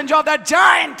challenge of that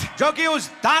giant. जो कि उस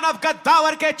दानव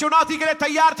गद्दावर के चुनौती के लिए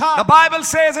तैयार था। The Bible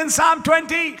says in Psalm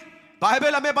 20.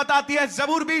 Bible हमें बताती है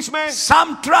ज़बूर 20 में।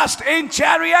 Some trust in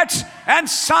chariots and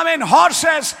some in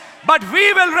horses, but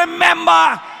we will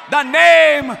remember the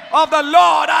name of the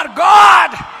Lord our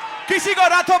God. किसी को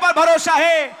रथों पर भरोसा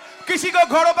है, किसी को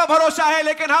घोड़ों पर भरोसा है,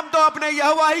 लेकिन हम तो अपने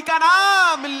यहोवा ही का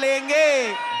नाम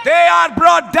लेंगे। They are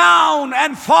brought down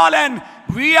and fallen.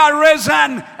 We are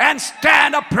risen and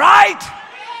stand upright.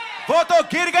 वो तो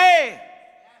गिर गए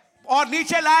और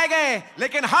नीचे लाए गए,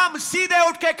 लेकिन हम सीधे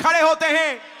उठ के खड़े होते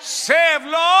हैं। Save,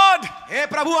 Lord. हे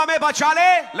प्रभु हमें बचा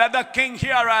ले। Let the King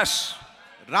hear us.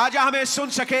 राजा हमें सुन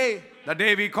सके। The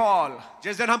day we call.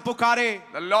 जिस दिन हम पुकारे,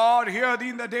 The Lord hear thee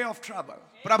in the day of trouble.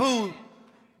 प्रभु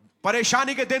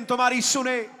परेशानी के दिन तुम्हारी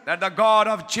सुने। That the God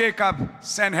of Jacob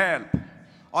send help.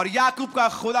 और याकूब का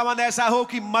खुदावंद ऐसा हो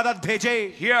कि मदद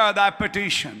भेजे। Hear thy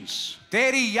petitions.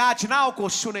 तेरी याचनाओं को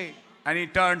सुने। And he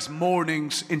turns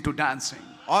mournings into dancing.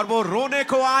 और वो रोने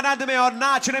को आनंद में और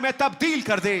नाचने में तब्दील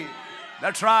कर दे।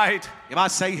 That's right. ये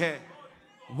बात सही है।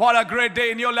 What a great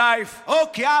day in your life. ओ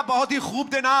क्या बहुत ही खूब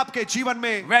दिन आपके जीवन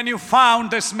में। When you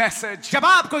found this message. जब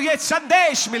आपको ये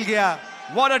संदेश मिल गया।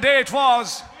 What a day it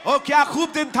was. ओ क्या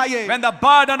खूब दिन था ये। When the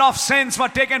burden of sins were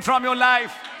taken from your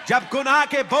life. जब गुनाह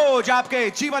के बोझ आपके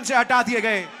जीवन से हटा दिए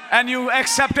गए। And you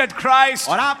accepted Christ.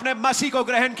 और आपने मसीह को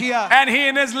ग्रहण किया। And he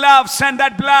in his love sent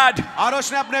that blood. और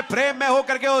उसने अपने प्रेम में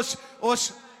होकर के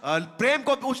उस प्रेम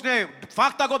को उसने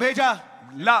फाख्ता को भेजा।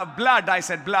 Blood, I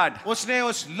said blood. उसने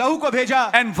उस लहू को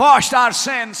भेजा। And washed our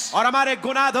sins. और हमारे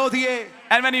गुनाह धो दिए।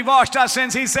 And when he washed our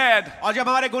sins, he said, और जब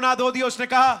हमारे गुनाह धो दिए उसने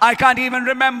कहा, I can't even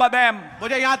remember them.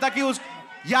 मुझे यहाँ तक कि उस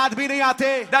याद भी नहीं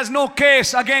आते। There's no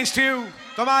case against you.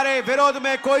 तुम्हारे विरोध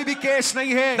में कोई भी केस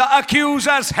नहीं है। The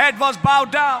accuser's head was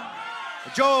bowed down.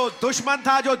 जो दुश्मन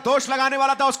था, जो दोष लगाने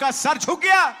वाला था, उसका सर झुक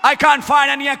गया। I can't find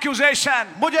any accusation.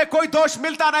 मुझे कोई दोष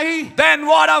मिलता नहीं। Then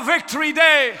what a victory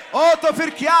day. ओ तो फिर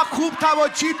क्या खूब था वो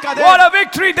जीत का दिन। What a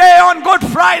victory day on Good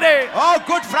Friday. O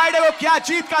good Friday को क्या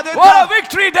जीत का दिन What था। a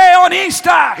victory day on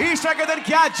Easter. Easter के दिन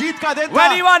क्या जीत का दिन When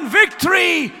था। he won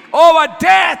victory over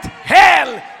death,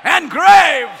 hell and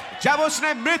grave. जब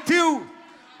उसने मृत्यु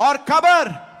और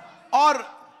कब्र और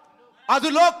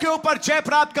अधोलोक के ऊपर जय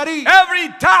प्राप्त करी। Every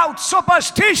doubt,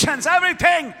 superstitions,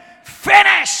 everything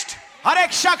finished. हर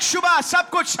एक शक शुबा सब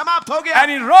कुछ समाप्त हो गया।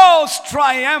 And he rose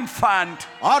triumphant.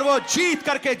 और वो जीत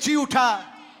करके जी उठा।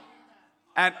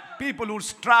 And people who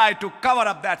tried to cover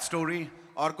up that story,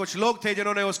 और कुछ लोग थे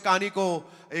जिन्होंने उस कहानी को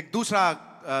एक दूसरा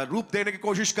रूप देने की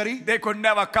कोशिश करी। they could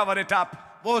never cover it up.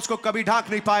 वो उसको कभी ढांक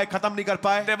नहीं पाए, खत्म नहीं कर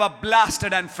पाए। They were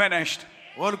blasted and finished.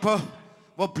 उनको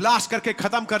वो ब्लास्ट करके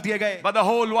खत्म कर दिए गए। But the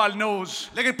whole world knows.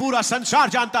 लेकिन पूरा संसार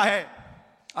जानता है।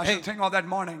 I should think of that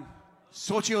morning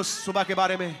सोचिए उस सुबह के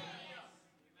बारे में,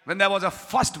 when there was a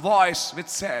first voice which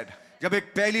said, जब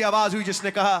एक पहली आवाज हुई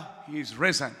जिसने कहा he is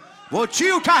risen. वो जी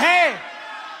उठा है।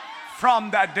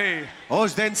 From that day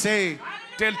उस दिन से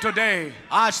till today,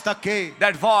 आज तक के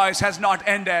that voice has not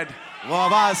ended. वो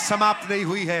आवाज समाप्त नहीं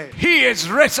हुई है। He is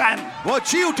risen. वो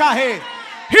जी उठा है।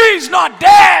 He is not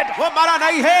dead. वो मरा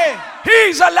नहीं है। He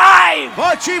is alive.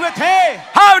 वो जीवित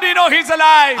है। How do you know he's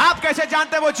alive? आप कैसे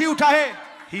जानते हैं वो जी उठा है?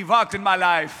 He worked in my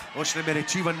life. उसने मेरे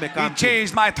जीवन में He काम किया।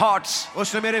 changed my thoughts.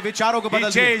 उसने मेरे विचारों को He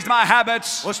बदल दिया। changed my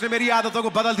habits. उसने मेरी आदतों को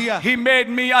बदल दिया। He made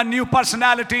me a new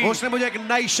personality. उसने मुझे एक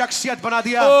नई शख्सियत बना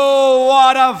दिया। Oh,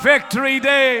 what a victory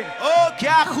day. ओ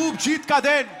क्या खूब जीत का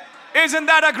दिन। Isn't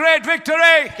that a great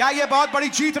victory? क्या ये बहुत बड़ी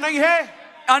जीत नहीं है?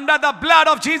 Under the blood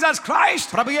of Jesus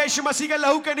Christ. प्रभु यीशु मसीह के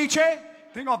लहू के नीचे।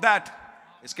 Think of that.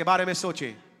 इसके बारे में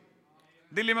सोचिए।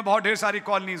 दिल्ली में बहुत ढेर सारी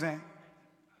कॉलोनीज हैं,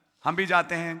 हम भी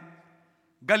जाते हैं,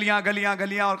 गलियां गलियां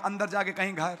गलियां, और अंदर जाके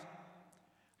कहीं घर।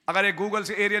 अगर एक गूगल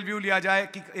से एरियल व्यू लिया जाए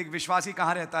कि एक विश्वासी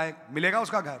कहां रहता है, मिलेगा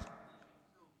उसका घर?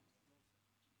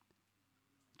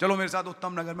 चलो मेरे साथ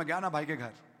उत्तम नगर में गया ना भाई के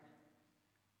घर,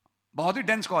 बहुत ही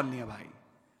डेंस कॉलोनी है भाई,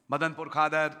 मदनपुर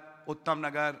खादर, उत्तम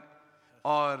नगर,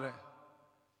 और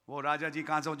वो राजा जी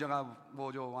कहां से वो जगह,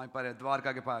 वो जो वहीं पर है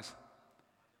द्वारका के पास,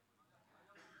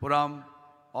 पुरम,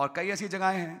 और कई ऐसी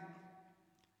जगहें हैं।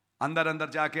 अंदर अंदर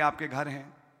जाके आपके घर हैं।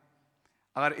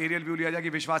 अगर एरियल व्यू लिया जाए कि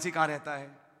विश्वासी कहां रहता है,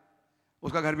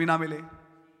 उसका घर भी ना मिले,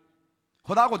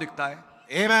 खुदा को दिखता है।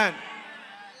 आमेन।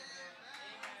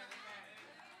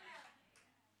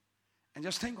 And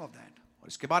just think of that. और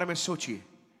इसके बारे में सोचिए,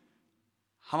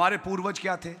 हमारे पूर्वज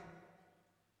क्या थे,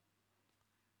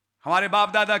 हमारे बाप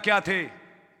दादा क्या थे?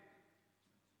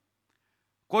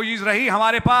 कोई चीज रही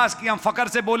हमारे पास कि हम फकर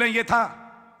से बोलें ये था?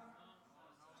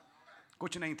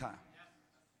 कुछ नहीं था।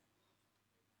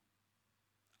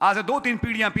 आज से 2-3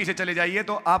 पीढ़ियां पीछे चले जाइए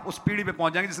तो आप उस पीढ़ी पे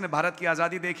पहुंच जाएंगे जिसने भारत की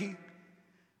आजादी देखी।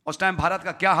 उस टाइम भारत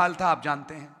का क्या हाल था आप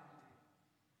जानते हैं।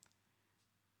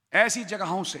 ऐसी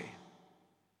जगहों से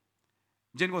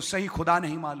जिनको सही खुदा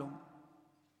नहीं मालूम,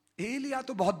 एलिया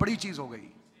तो बहुत बड़ी चीज हो गई,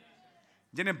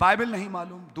 जिन्हें बाइबल नहीं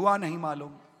मालूम, दुआ नहीं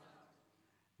मालूम,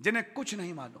 जिन्हें कुछ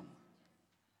नहीं मालूम।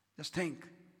 जस्ट थिंक,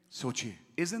 सोचिए,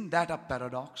 isn't that a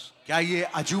paradox? क्या ये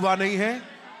अजूबा नहीं है?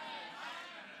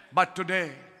 But today,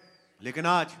 लेकिन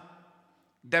आज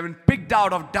they've been picked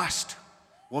out of dust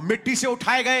वो मिट्टी से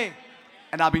उठाए गए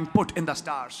and are being put in the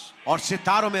stars. और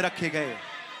सितारों में रखे गए।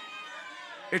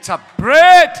 It's a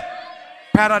great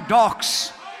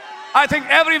paradox. I think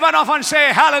every one of us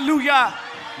say hallelujah.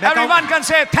 Everyone can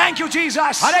say thank you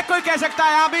Jesus. हर एक कोई कह सकता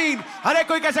है आमीन। हर एक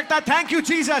कोई कह सकता है thank you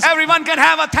Jesus. Everyone can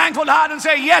have a thankful heart and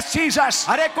say yes Jesus.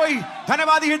 हर एक कोई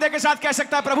धन्यवादी हृदय के साथ कह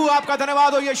सकता है प्रभु आपका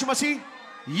धन्यवाद हो यीशु मसीह।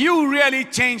 You really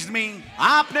changed me.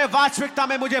 आपने वास्तविकता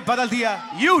में मुझे बदल दिया।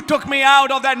 You took me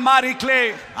out of that miry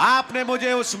clay. आपने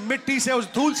मुझे उस मिट्टी से,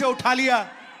 उस धूल से उठा लिया।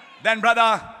 Then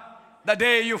brother, the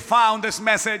day you found this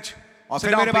message, और sit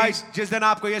फिर down, मेरे भाई please. जिस दिन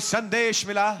आपको ये संदेश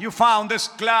मिला, You found this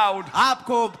cloud.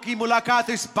 आपको की मुलाकात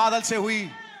इस बादल से हुई।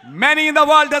 Many in the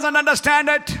world doesn't understand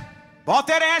it. बहुत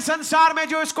तेरे हैं संसार में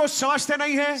जो इसको समझते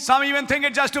नहीं हैं। Some even think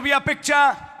it just to be a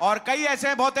picture. और कई ऐसे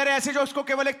हैं, बहुत तेरे ऐसे जो उसको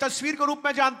केवल एक तस्वीर के रूप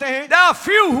में जानते हैं। There are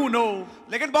few who know.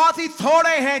 लेकिन बहुत ही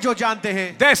थोड़े हैं जो जानते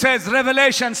हैं। This is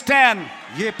Revelation 10.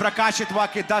 ये प्रकाशित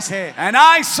वाक्य 10 है। And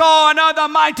I saw another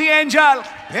mighty angel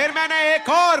फिर मैंने एक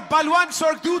और बलवान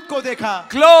स्वर्गदूत को देखा,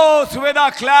 clothed with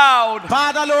a cloud.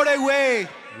 बादल ओढ़े हुए।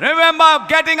 Remember,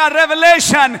 getting a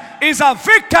revelation is a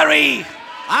victory.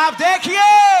 आप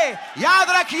देखिए, याद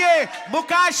रखिए,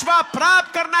 मुकाशवा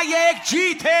प्राप्त करना ये एक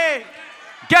जीत है।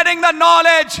 Getting the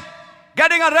knowledge,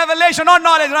 getting a revelation, not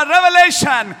knowledge, a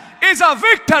revelation is a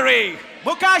victory.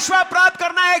 मुकाशवा प्राप्त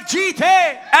करना एक जीत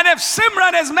है। And if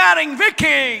Simran is marrying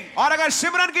Vicky, और अगर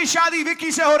सिमरन की शादी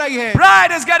विक्की से हो रही है,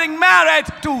 bride is getting married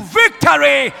to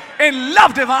victory in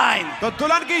love divine. तो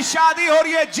दुल्हन की शादी हो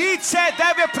रही है जीत से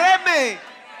दैवीय प्रेम में।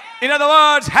 In other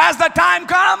words, has the time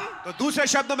come तो दूसरे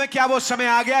शब्दों में क्या वो समय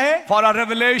आ गया है for a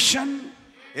revelation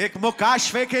एक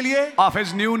मुकाशवे के लिए, of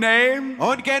his new name,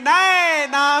 उनके नए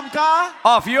नाम का,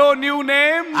 of your new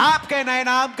name, आपके नए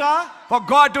नाम का, for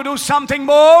God to do something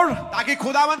more, ताकि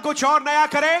खुदावन कुछ और नया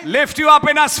करे, lift you up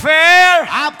in a sphere,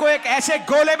 आपको एक ऐसे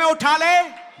गोले में उठा ले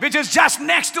which is just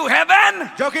next to heaven,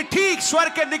 जो कि ठीक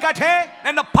स्वर्ग के निकट है,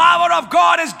 and the power of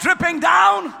God is dripping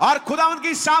down. और खुदावन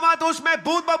की सामर्थ उसमें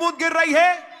बूंद बूंद गिर रही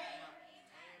है.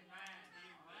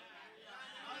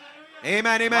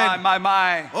 Amen, amen.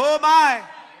 My. Oh my.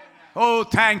 Oh,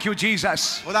 thank you,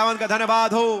 Jesus. खुदावन का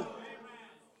धन्यवाद हो.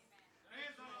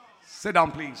 Sit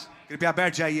down, please. कृपया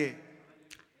बैठ जाइए.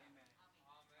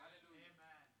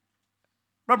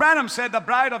 Brother Branham said the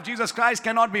bride of Jesus Christ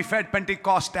cannot be fed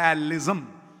Pentecostalism.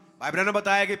 भाई ब्रैनम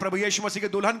बताया कि प्रभु यीशु मसीह के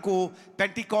दुल्हन को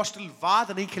पेंटिकॉस्टल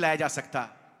वाद नहीं खिलाया जा सकता.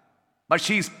 But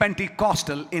she is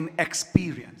Pentecostal in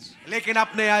experience. लेकिन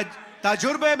अपने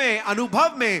तजुर्बे में,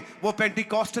 अनुभव में वो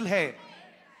पेंटिकॉस्टल है.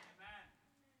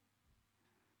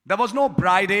 There was no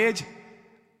bride age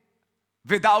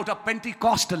without a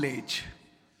Pentecostal age.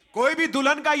 कोई भी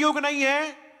दुल्हन का युग नहीं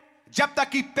है जब तक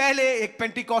कि पहले एक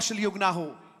पेंटिकॉस्टल युग ना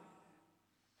हो.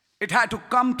 It had to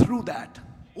come through that.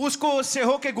 उसको उससे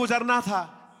होके गुजरना था.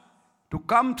 To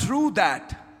come through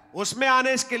that. उसमें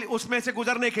आने के लिए, उसमें से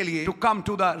गुजरने के लिए, To come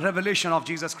to the revelation of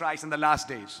Jesus Christ in the last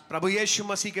days. प्रभु यीशु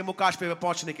मसीह के मुकाश पे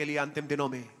पहुंचने के लिए अंतिम दिनों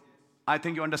में. I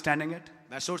think you're understanding it.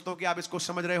 मैं सोचता हूं कि आप इसको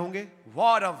समझ रहे होंगे.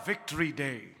 What a victory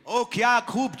day. ओ क्या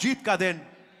खूब जीत का दिन.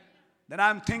 Then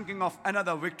I'm thinking of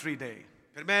another victory day.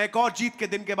 फिर मैं एक और जीत के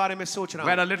दिन के बारे में सोच रहा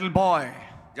Where हूं. a little boy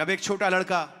जब एक छोटा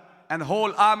लड़का and the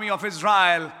whole army of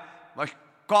Israel was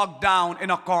cocked down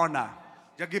in a corner.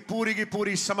 जबकि पूरी की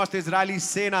पूरी समस्त इजरायली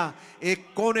सेना एक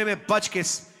कोने में बच के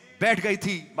बैठ गई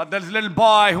थी. But there's a little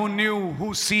boy who knew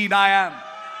whose seed I am.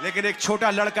 लेकिन एक छोटा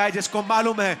लड़का है जिसको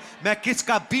मालूम है मैं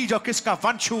किसका बीज और किसका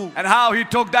वंश हूं. And how he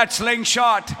took that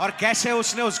slingshot. और कैसे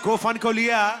उसने उस गोफन को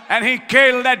लिया. And he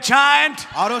killed that giant.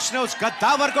 और उसने उस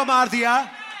गद्दावर को मार दिया.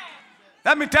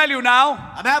 Let me tell you now.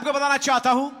 मैं आपको बताना चाहता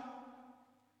हूं.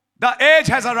 The age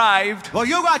has arrived वो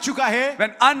युग आ चुका है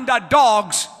when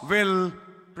underdogs will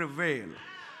prevail.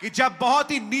 कि जब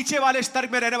बहुत ही नीचे वाले स्तर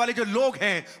में रहने वाले जो लोग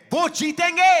हैं वो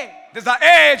जीतेंगे. This is the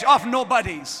age of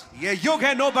nobodies. ये युग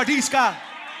है नोबडीज का.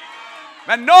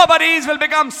 When nobodies will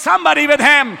become somebody with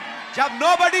him. जब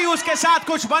नोबडी उसके साथ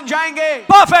कुछ बन जाएंगे.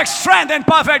 Perfect strength and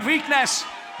perfect weakness.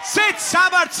 सिद्ध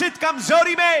सामर्थ सिद्ध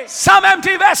कमजोरी में. Some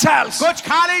empty vessels. कुछ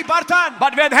खाली बर्तन.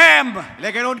 But with him,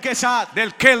 लेकिन उनके साथ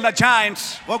they'll kill the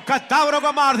giants. वो गद्दावरों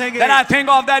को मार देंगे. Then I think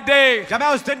of that day जब मैं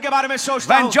उस दिन के बारे में सोचता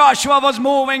when हूँ. Joshua was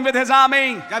moving with his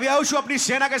army जब यहोशू अपनी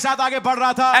सेना के साथ आगे बढ़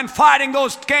रहा था and fighting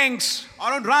those kings.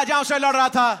 और उन राजाओं से लड़ रहा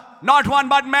था. Not one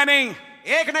but many.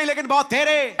 एक नहीं लेकिन बहुत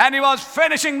तेरे. And he was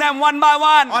finishing them one by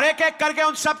one. और एक एक करके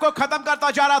उन सबको खत्म करता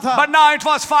जा रहा था. But now it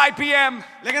was 5 p.m.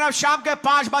 लेकिन अब शाम के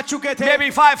 5 बज चुके थे.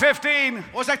 Maybe 5:15.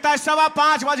 हो सकता है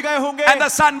 5:15 बज गए होंगे. And the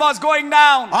sun was going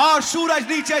down. और सूरज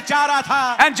नीचे जा रहा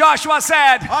था. And Joshua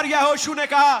said, और यहोशू ने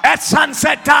कहा at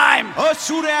sunset time, ओ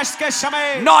सूर्यास्त के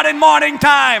समय, not in morning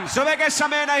time, सुबह के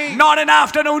समय नहीं, not in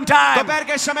afternoon time, दोपहर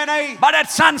के समय नहीं, but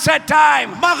at sunset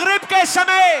time, मगरिब के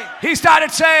समय. he started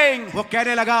saying, वो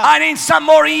कहने लगा I need some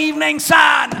more evening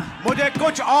sun. मुझे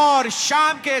कुछ और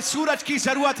शाम के सूरज की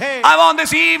जरूरत है. I want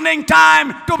this evening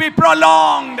time to be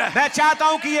prolonged. मैं चाहता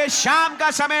हूं कि ये शाम का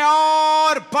समय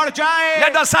और बढ़ जाए.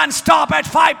 Let the sun stop at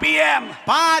 5 p.m.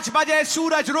 5 बजे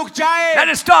सूरज रुक जाए. Let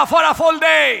it stop for a full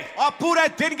day. और पूरे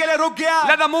दिन के लिए रुक गया.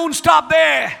 Let the moon stop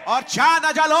there. और चांद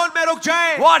अजलोन में रुक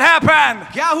जाए. What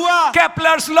happened? क्या हुआ?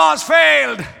 Kepler's laws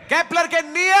failed. केपलर के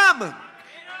नियम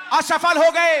असफल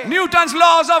हो गए. Newton's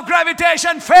laws of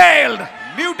gravitation failed.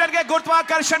 Newton के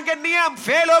गुरुत्वाकर्षण के नियम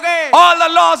फेल हो गए. All the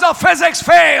laws of physics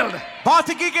failed.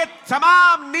 भौतिकी के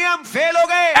तमाम नियम फेल हो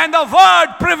गए. And the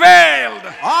word prevailed.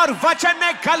 और वचन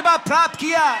ने गलबा प्राप्त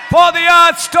किया. For the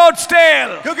earth stood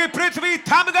still. क्योंकि पृथ्वी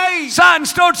थम गई. Sun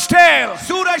stood still.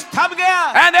 सूरज थम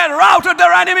गया. And they routed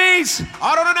their enemies.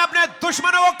 और उन्होंने अपने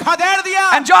दुश्मनों को खदेड़ दिया.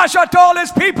 And Joshua told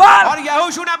his people, और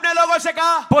यहोशू ने अपने लोगों से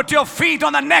कहा, put your feet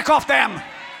on the neck of them.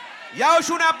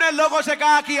 यहोशू ने अपने लोगों से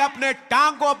कहा कि अपने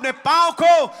टांग को, अपने पांव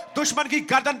को दुश्मन की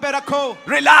गर्दन पे रखो.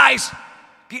 Realize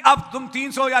कि अब तुम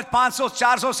 300 या 500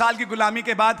 400 साल की गुलामी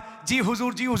के बाद जी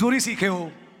हुजूर ही सीखे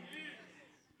हो.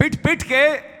 पिट पिट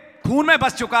के खून में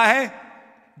बस चुका है.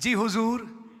 जी हुजूर,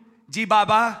 जी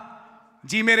बाबा,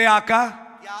 जी मेरे आका,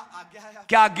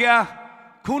 क्या आज्ञा,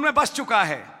 खून में बस चुका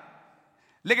है.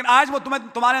 लेकिन आज वो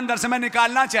तुम्हारे अंदर से मैं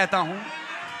निकालना चाहता हूं.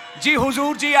 जी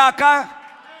हुजूर, जी आका,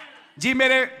 जी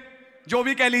मेरे, जो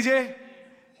भी कह लीजिए,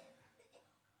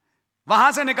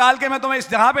 वहां से निकाल के मैं तुम्हें इस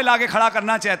जगह पे लाके खड़ा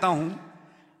करना चाहता हूं.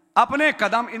 अपने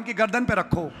कदम इनकी गर्दन पे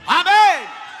रखो. आमीन.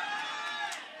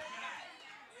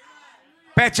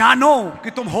 पहचानो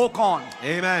कि तुम हो कौन.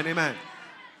 आमीन, आमीन.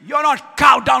 You are not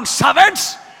cow down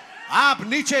servants. आप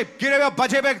नीचे गिरे हुए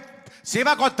बजे हुए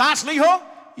सेवक और दास नहीं हो.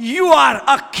 You are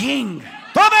a king.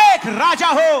 तुम एक एक राजा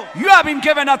हो, You have been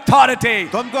given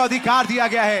authority. तुमको अधिकार दिया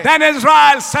गया है। Then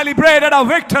Israel celebrated a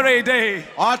victory day.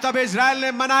 और तब इजराइल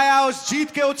ने मनाया उस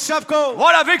जीत के उत्सव को।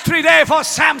 What a victory day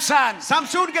for Samson.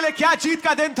 Samson के लिए क्या जीत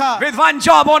का दिन था। With one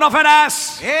jawbone of an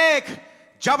ass, एक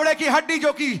जबड़े की हड्डी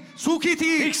जो कि सूखी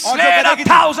थी he और जो slayed गदे की थी,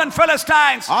 1,000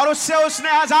 Philistines. और उससे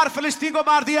उसने 1000 फिलिस्तीन को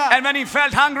मार दिया। And when he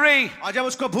felt hungry, और जब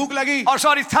उसको भूख लगी, or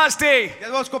sorry, thirsty,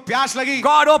 जब उसको प्यास लगी,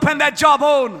 God opened that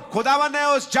jawbone खुदावन ने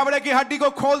उस जबड़े की हड्डी को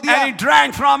खोल and he दिया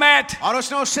drank from it. और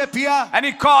उसने उससे पिया And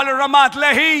he called it Ramat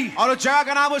Lehi. और उस जगह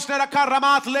का नाम उसने रखा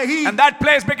रमात लेही And that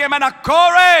place became an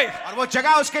Akore. और वो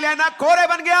जगह उसके लिए ना कोरे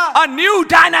बन गया। A new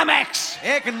dynamics,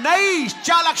 एक नई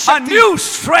चालक a शक्ति, new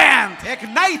strength. एक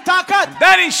नई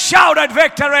ताकत, Then he shouted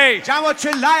victory. जहाँ वो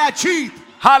चिल्लाया जीत।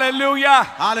 Hallelujah.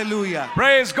 हालेलुया।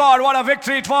 Praise God. What a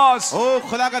victory it was. ओ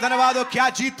खुदा का धन्यवाद हो, क्या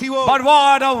जीत थी वो। But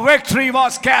what a victory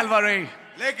was Calvary.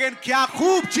 लेकिन क्या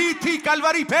खूब जीत थी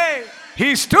कलवरी पे।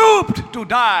 He stooped to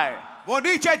die. वो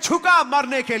नीचे झुका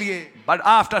मरने के लिए, But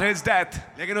after his death,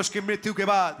 लेकिन उसकी मृत्यु के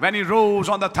बाद when he rose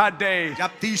on the third day, जब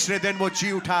तीसरे दिन वो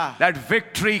जी उठा, that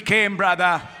victory came,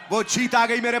 brother. वो जीत आ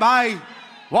गई मेरे भाई।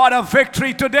 What a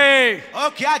victory today. ओ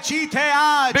क्या जीत है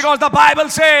आज। Because the Bible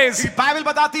says, Bible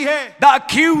बताती है the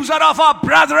accuser of our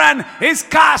brethren is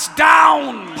cast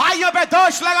down. भाइयों पे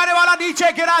दोष लगाने वाला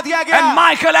नीचे गिरा दिया गया। And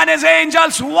Michael and his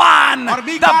angels won और the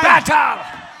मीकाएल- battle.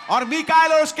 और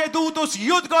मीकाएल और उसके दूत उस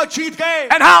युद्ध को जीत गए।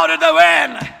 And how did they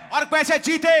win? और कैसे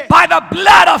जीते? By the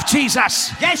blood of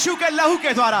Jesus. यीशु के लहू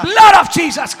के द्वारा, Blood of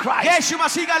Jesus Christ. यीशु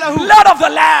मसीह का लहू, Blood of the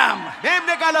Lamb.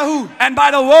 मेमने का लहू, And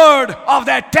by the word of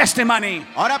their testimony.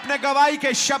 और अपने गवाही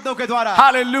के शब्दों के द्वारा।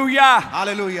 Hallelujah.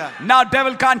 Hallelujah. Now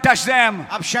devil can't touch them.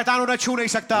 अब शैतान उन्हें छू नहीं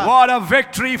सकता। What a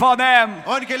victory for them.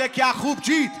 उनके लिए क्या खूब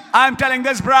जीत। I'm telling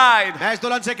this bride, मैं इस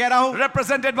दुल्हन से कह रहा हूँ,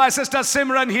 represented by Sister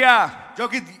Simran here. जो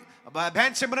कि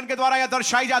बहन सिमरन के द्वारा यह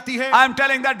दर्शाई जाती है। I'm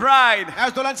telling that bride, मैं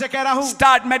इस दुल्हन से कह रहा हूँ,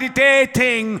 start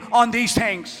meditating on these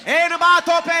things. इन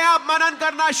बातों पे आप मनन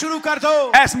करना शुरू कर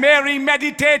दो। As Mary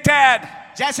meditated,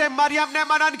 जैसे मरियम ने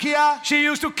मनन किया, she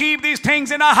used to keep these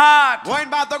things in her heart. वो इन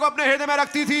बातों को अपने हृदय में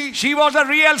रखती थी। She was a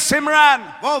real Simran.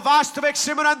 वो वास्तविक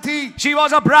सिमरन थी। She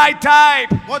was a bride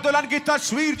type. वो दुल्हन की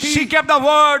तस्वीर थी। She kept the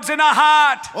words in her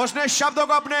heart. उसने शब्दों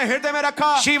को अपने हृदय में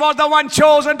रखा। She was the one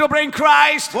chosen to bring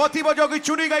Christ. वो थी वो जो कि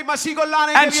चुनी गई मसीह को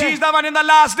लाने के And लिए। she's the one in the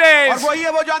last और days, वही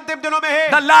है वो जो अंतिम दिनों में है,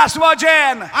 the last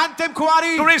virgin, अंतिम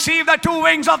कुंवारी, to receive the two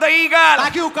wings of the eagle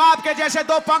ताकि उकाब के जैसे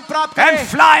दो पंख प्राप्त and करे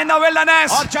fly in the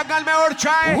wilderness. और जंगल में उड़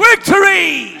जाए।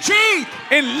 Victory Jeet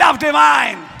in love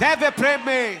divine. दैव्य प्रेम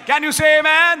में। Can you say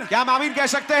amen? क्या हम आमीन कह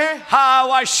सकते हैं?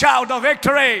 How I shout the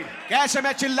victory. कैसे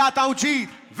मैं चिल्लाता हूँ जीत।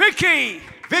 Vicky,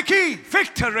 Vicky,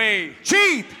 victory.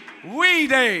 Jeet,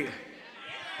 We day,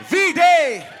 we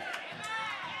day,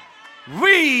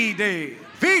 we day,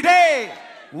 we day,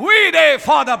 we day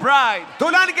for the bride.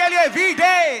 दुल्हन के लिए वी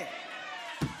डे,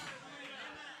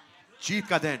 जीत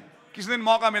का दिन। किसी दिन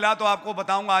मौका मिला तो आपको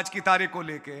बताऊंगा आज की तारीख को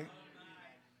लेके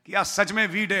कि आज सच में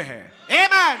वी डे है,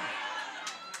 आमेन।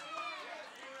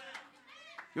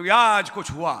 क्योंकि आज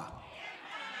कुछ हुआ।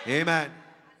 आमेन।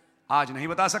 आज नहीं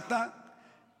बता सकता,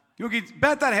 क्योंकि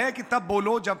बेहतर है कि तब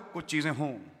बोलो जब कुछ चीजें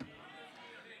हों।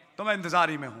 तो मैं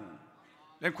इंतजारी में हूं,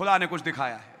 लेकिन खुदा ने कुछ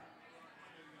दिखाया है,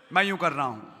 मैं यूं कर रहा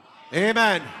हूं।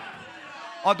 आमेन।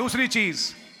 और दूसरी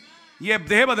चीज, ये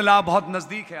देह बदलाव बहुत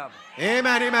नजदीक है अब।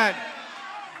 आमेन, आमेन।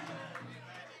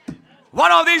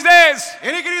 One of these days,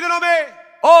 इन्हीं किन्हीं दिनों में,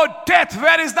 oh death,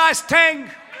 where is thy sting?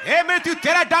 हे मृत्यु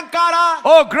तेरा डंकारा,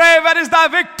 Oh grave, where is thy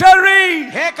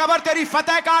victory? हे कब्र तेरी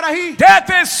फतेह कहाँ रही? Death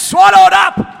is swallowed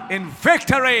up in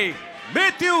victory.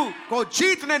 मृत्यु को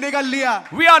जीत ने निगल लिया।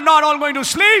 We are not all going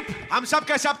to sleep, हम सब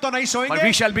के सब तो नहीं but we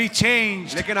सोएंगे, shall be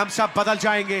changed. लेकिन हम सब बदल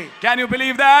जाएंगे। Can you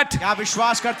believe that? क्या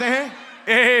विश्वास करते हैं?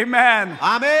 Amen.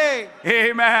 आमीन,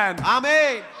 Amen.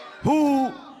 आमीन।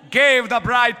 Who gave the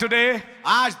bride today?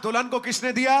 आज दुल्हन को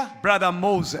किसने दिया? Brother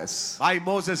Moses. भाई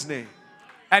मोसेस ने।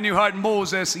 And you heard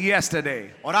Moses yesterday.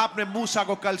 और आपने मूसा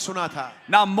को कल सुना था।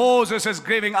 Now Moses is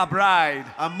giving a bride.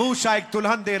 अब मूसा एक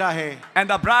दुल्हन दे रहा है, And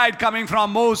the bride coming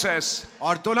from Moses.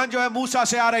 और दुल्हन जो है मूसा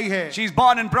से आ रही है। She's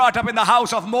born and brought up in the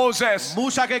house of Moses.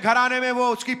 मूसा के घराने में वो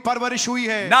उसकी परवरिश हुई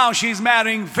है। Now she's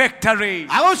marrying victory.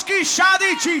 अब उसकी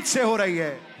शादी जीत से हो रही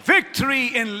है।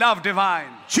 Victory in love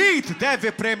divine. जीत दैव्य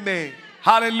प्रेम में।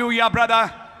 Hallelujah, brother.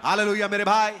 हालेलुया मेरे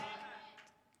भाई।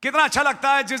 कितना अच्छा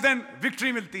लगता है जिस दिन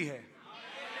विक्ट्री मिलती है।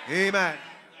 आमीन।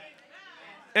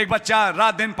 एक बच्चा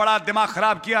रात दिन पढ़ा, दिमाग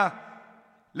खराब किया,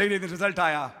 लेकिन रिजल्ट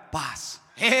आया पास।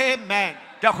 आमीन।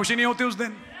 क्या खुशी नहीं होती उस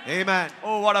दिन? आमीन।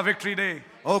 Oh, what a victory day.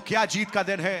 ओ क्या जीत का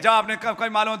दिन है। जब आपने कभी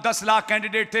मालूम 10 लाख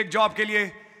कैंडिडेट थे एक जॉब के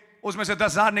लिए, उसमें से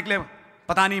 10,000 निकले,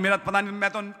 पता नहीं मैं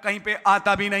तो कहीं पे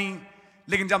आता भी नहीं,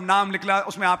 लेकिन जब नाम निकला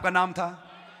उसमें आपका नाम था.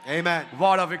 Amen.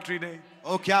 What a victory day.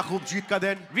 ओ क्या खूब जीत का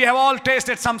दिन. We have all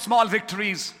tasted some small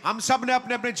victories. हम सब ने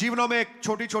अपने अपने जीवनों में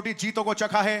छोटी छोटी जीतों को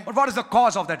चखा है. But what is the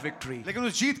cause of that victory? लेकिन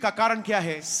उस जीत का कारण क्या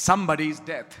है? Somebody's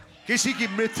death. किसी की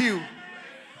मृत्यु.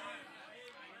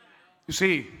 You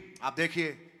see, आप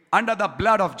देखिए, under the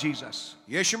blood of Jesus,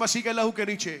 यीशु मसीह के लहू के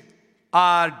नीचे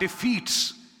our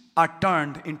defeats are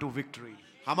turned into victory.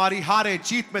 हमारी हारें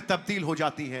जीत में तब्दील हो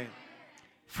जाती हैं.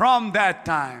 From that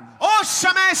time, उस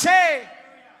समय से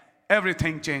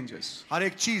everything changes. हर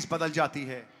एक चीज बदल जाती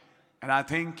है. And I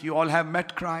think you all have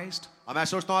met Christ, और मैं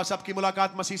सोचता हूँ आप सबकी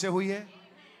मुलाकात मसीह से हुई है.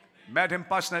 met him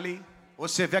personally,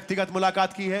 उससे व्यक्तिगत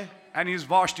मुलाकात की है. and he's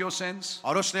washed your sins,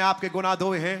 और उसने आपके गुनाह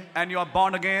धोए हैं. and you are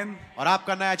born again. और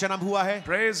आपका नया जन्म हुआ है.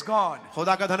 Praise God.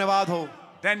 खुदा का धन्यवाद हो.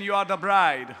 Then you are the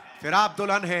bride. फिर आप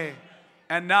दुल्हन हैं.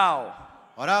 And now,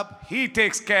 और अब he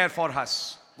takes care for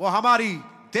us. वो हमारी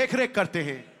देखरेख करते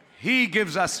हैं. He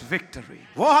gives us victory.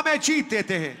 वो हमें जीत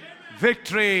देते हैं.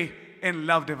 Victory in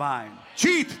love divine.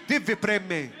 जीत दिव्य प्रेम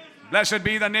में. Blessed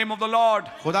be the name of the Lord.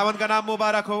 खुदावन का नाम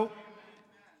मुबारक हो.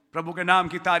 प्रभु के नाम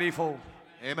की तारीफ हो.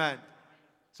 Amen.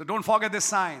 So don't forget this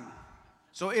sign.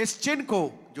 So इस चिन्ह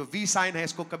को जो V साइन है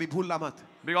इसको कभी भूलना मत.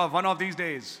 Because one of these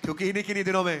days, क्योंकि इन्हीं किन्हीं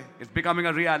दिनों में it's becoming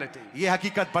a reality. ये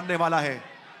हकीकत बनने वाला है.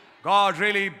 God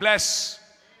really bless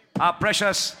our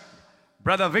precious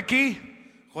brother Vicky.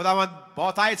 खुदावन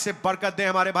बहुत आयत से बरकत दे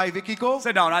हमारे भाई विकी को.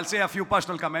 Sit down. I'll say a few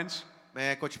personal comments.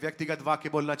 मैं कुछ व्यक्तिगत वाक्य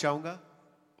बोलना चाहूंगा.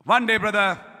 One day,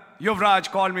 brother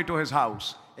Yuvraj called me to his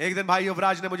house. एक दिन भाई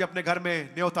युवराज ने मुझे अपने घर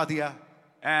में न्योता दिया.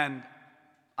 And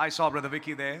I saw brother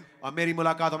Vicky there. और मेरी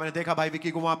मुलाकात और मैंने देखा भाई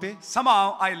विकी को वहां पे.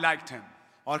 Somehow I liked him.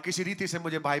 और किसी रीति से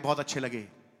मुझे भाई बहुत अच्छे लगे.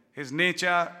 His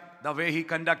nature, the way he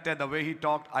conducted, the way he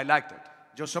talked, I liked it.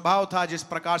 जो स्वभाव था, जिस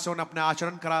प्रकार से उन्होंने अपना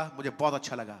आचरण करा, मुझे बहुत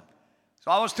अच्छा लगा.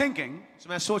 So I was thinking, तो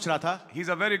मैं सोच रहा था, he's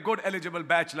a very good eligible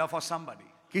bachelor for somebody.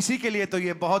 किसी के लिए तो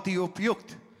ये बहुत ही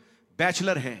उपयुक्त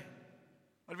बैचलर है.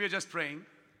 But we were just praying.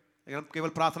 लेकिन हम केवल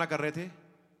प्रार्थना कर रहे थे.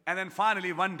 And then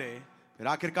finally one day, फिर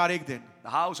आखिरकार एक दिन the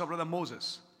house of brother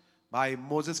Moses, भाई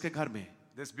मोजेस के घर में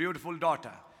this beautiful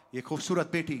daughter ये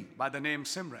खूबसूरत बेटी by the name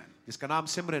Simran. जिसका नाम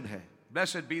सिमरन है.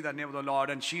 Blessed be the name of the Lord.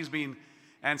 And she's been,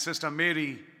 and sister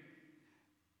Mary.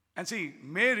 And see,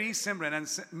 Mary, Simran,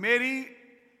 and Mary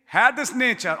had this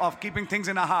nature of keeping things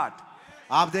in her heart.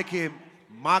 आप देखिए,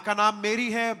 माँ का नाम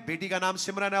मेरी है, बेटी का नाम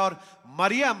सिमरन है, और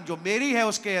मरियम जो मेरी है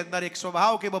उसके अंदर एक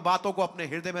स्वभाव के वो बातों को अपने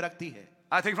हृदय में रखती है.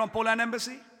 I think from Poland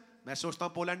embassy. मैं सोचता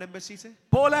हूँ पोलैंड एम्बेसी से.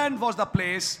 Poland was the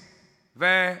place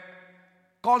where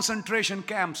concentration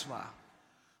camps were.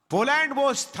 Poland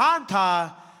वो स्थान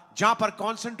था जहां पर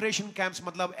कंसंट्रेशन कैंप्स,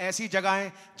 मतलब ऐसी जगह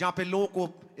है जहां पे लोगों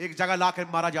को एक जगह लाकर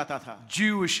मारा जाता था.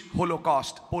 Jewish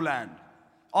Holocaust, Poland,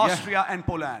 Austria and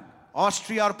Poland.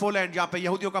 Austria और पोलैंड जहां पे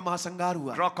यहूदियों का महासंहार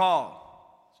हुआ. Krakow,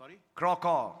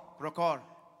 क्रोकॉर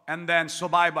and then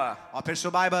Sobibor, और फिर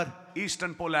सुबाइबर.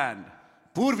 Eastern Poland.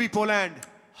 पूर्वी पोलैंड.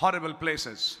 Horrible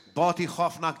places बहुत ही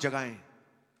खौफनाक जगहें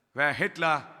where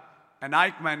Hitler and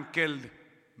Eichmann killed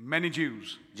many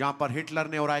Jews. जहां पर हिटलर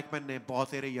ने और आइकमैन ने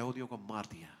बहुत सारे यहूदियों को मार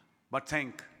दिया. But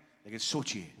think, लेकिन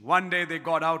सोचिए, one day they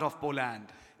got out of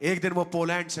Poland एक दिन वो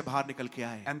पोलैंड से बाहर निकल के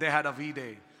आए and they had a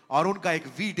V-Day और उनका एक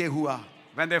वी डे हुआ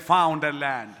when they found their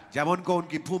land. जब उनको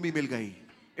उनकी भूमि मिल गई.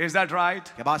 Is that right?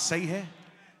 क्या बात सही है?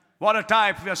 What a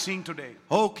type we are seeing today.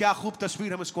 हो, क्या खूब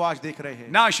तस्वीर हम इसको आज देख रहे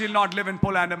हैं. Now she'll not live in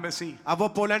Poland embassy अब वो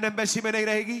पोलैंड एम्बेसी में नहीं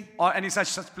रहेगी or any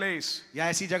such place. या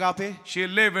ऐसी जगह पे. She'll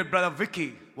live with brother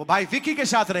Vicky वो भाई विकी के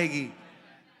साथ रहेगी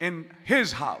in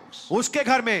his house. उसके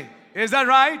घर में. Is that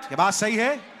right? क्या बात सही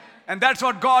है? And that's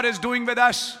what God is doing with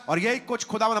us. और यही कुछ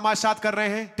खुदावंद हमारे साथ कर रहे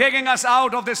हैं. Taking us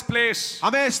out of this place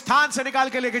हमें स्थान से निकाल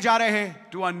के लेके जा रहे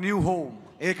हैं to a new home.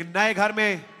 एक नए घर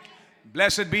में.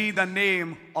 Blessed be the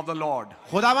name of the Lord.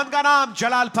 खुदावंद का नाम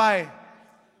जलाल पाए.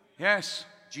 Yes.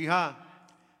 जी हाँ.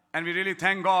 And we really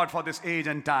thank God for this age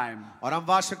and time. और हम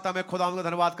वास्तविकता में खुदावंद का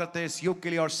धन्यवाद करते हैं इस युग के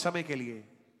लिए और समय के लिए.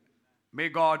 May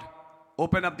God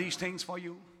open up these things for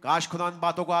you. काश खुदावंद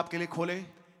बातों को आपके लिए खोले,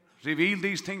 Reveal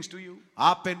these things to you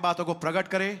आप पे इन बातों को प्रकट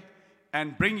करें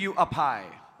and bring you up high.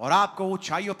 और आपको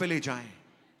ऊंचाइयों पे ले जाएं.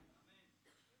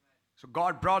 So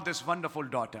God brought this wonderful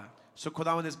daughter. सो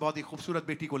खुदावंद इस बहुत ही खूबसूरत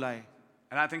बेटी को लाए.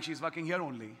 And I think she's working here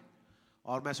only.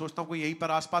 और मैं सोचता हूँ कोई यहीं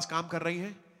पर आसपास काम कर रही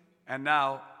है. And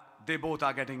now they both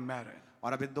are getting married.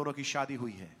 और अब इन दोनों की शादी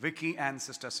हुई है. Vicky and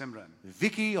sister Simran.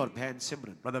 Vicky और बहन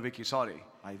सिमरन. Brother Vicky, sorry.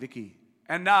 भाई Vicky.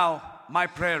 And now my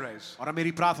prayer is, और अब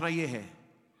मेरी प्रार्थना ये है.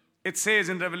 it says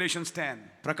in Revelations 10,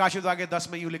 प्रकाशित वाक्य 10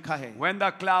 में यूं लिखा है, when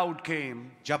the cloud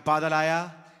came, जब बादल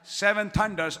आया, 7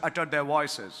 thunders uttered their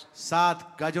voices.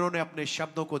 7 गजरों ने अपने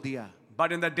शब्दों को दिया.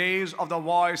 But in the days of the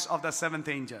voice of the seventh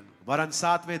angel, वरन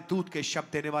सातवें दूत के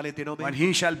शब्द देने वाले दिनों when में, he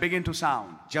shall begin to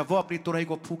sound, जब वो अपनी तुरही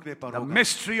को फूंकने पर the होगा,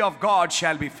 mystery of God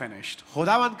shall be finished.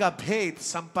 खुदावन का भेद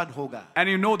संपन्न होगा. And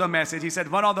you know the message. He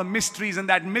said one of the mysteries in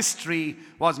that mystery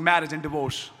was marriage and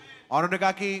divorce. और उन्होंने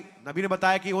कहा कि नबी ने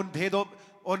बताया कि उन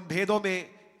भेदों में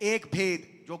एक भेद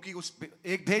जो कि उस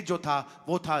एक भेद जो था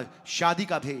वो था शादी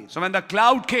का भेद. So when the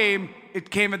cloud came, it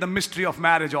came with the mystery of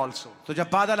marriage also. तो जब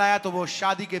बादल आया तो वो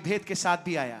शादी के भेद के साथ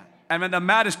भी आया. And when the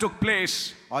marriage took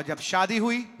place, और जब शादी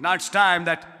हुई, now it's time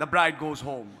that the bride goes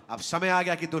home. अब समय आ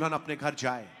गया कि दुल्हन अपने घर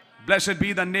जाए. Blessed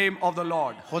be the name of the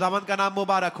Lord. खुदावंद का नाम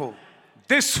मुबारक हो.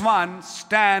 This one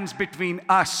stands between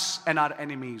us and our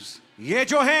enemies. ये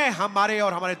जो है हमारे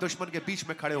और हमारे दुश्मन के बीच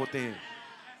में खड़े होते हैं.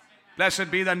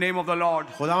 Blessed be the name of the Lord.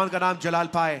 खुदावंद का नाम जलाल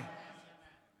पाए.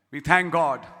 We thank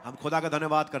God. हम खुदा का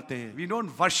धन्यवाद करते हैं. We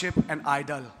don't worship an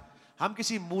idol. हम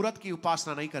किसी मूरत की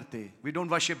उपासना नहीं करते. We don't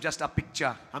worship just a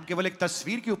picture. हम केवल एक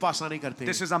तस्वीर की उपासना नहीं करते.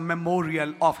 This is a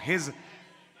memorial of his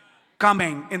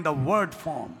coming in the word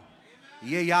form.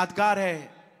 ये यादगार है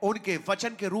उनके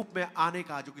वचन के रूप में आने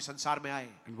का जो कि संसार में आए.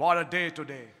 And what a day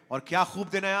today. और क्या खूब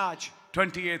दिन है आज.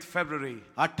 28th February.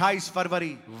 28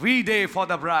 February. V day for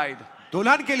the bride.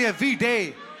 दुल्हन के लिए वी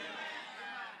डे.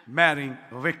 Marrying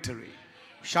victory.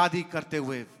 शादी करते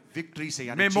हुए विक्ट्री से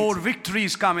यानी May more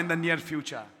victories come in the near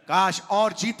future. काश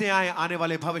और जीते आए आने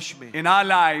वाले भविष्य में. In our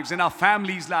lives, in our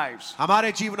families' lives.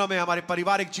 हमारे जीवनों में, हमारे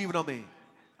पारिवारिक जीवनों में.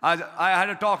 I had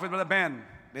a talk with Brother Ben.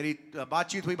 मेरी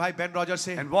बातचीत हुई भाई बेन रॉजर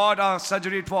से. And what a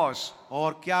surgery it was.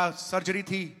 और क्या सर्जरी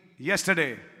थी.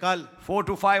 Yesterday. कल 4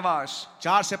 to 5 hours.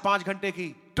 4 से 5 घंटे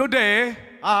की. Today.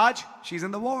 आज she's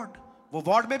in the ward. वो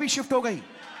वार्ड में भी शिफ्ट हो गई.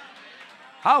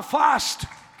 How fast.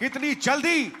 कितनी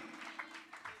जल्दी.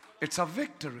 It's a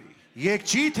victory. ये एक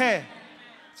जीत है.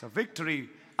 It's a victory.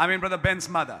 I mean Brother Ben's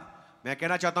mother. मैं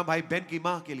कहना चाहता हूं भाई बेन की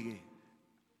मां के लिए.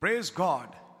 Praise God.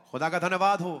 खुदा का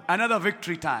धन्यवाद हो. Another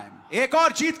victory time. एक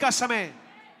और जीत का समय.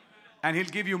 And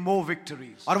he'll give you more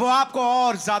victories. और वो आपको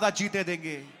और ज्यादा जीते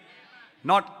देंगे.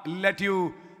 Not let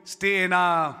you stay in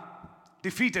a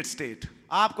defeated state.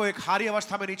 आपको एक हारी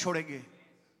अवस्था में नहीं छोड़ेंगे.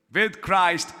 With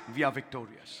Christ we are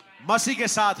victorious. मसीह के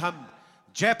साथ हम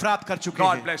जय प्राप्त कर चुके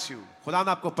God हैं. bless you. खुदा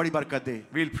ने आपको बड़ी बरकत दे.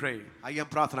 We'll pray. आइए हम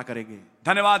प्रार्थना करेंगे.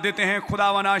 धन्यवाद देते हैं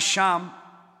खुदावन आज शाम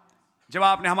जब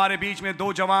आपने हमारे बीच में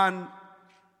 2 जवान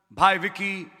भाई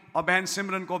विकी और बहन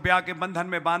सिमरन को ब्याह के बंधन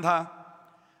में बांधा.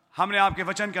 हमने आपके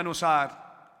वचन के अनुसार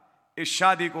इस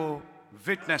शादी को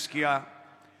विटनेस किया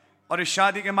और इस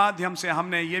शादी के माध्यम से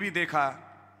हमने ये भी देखा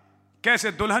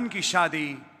कैसे दुल्हन की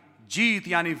शादी जीत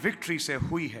यानी विक्ट्री से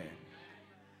हुई है.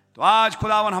 तो आज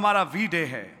खुदावन हमारा वी डे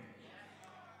है.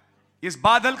 इस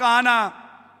बादल का आना,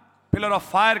 पिलर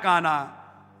ऑफ फायर का आना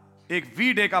एक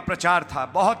वी डे का प्रचार था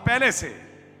बहुत पहले से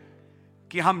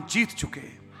कि हम जीत चुके.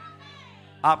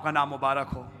 आपका नाम मुबारक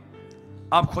हो.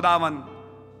 अब खुदावन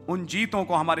उन जीतों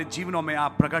को हमारे जीवनों में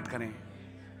आप प्रकट करें.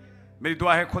 मेरी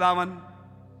दुआ है खुदावन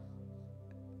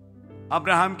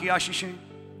अब्राहम की आशीषें,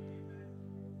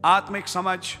 आत्मिक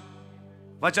समझ,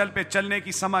 वचन पे चलने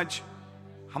की समझ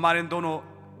हमारे इन दोनों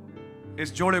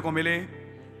इस जोड़े को मिले.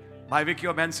 भाई विकी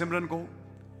और बहन सिमरन को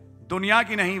दुनिया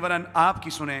की नहीं वरन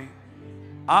आपकी सुने,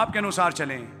 आपके अनुसार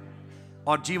चलें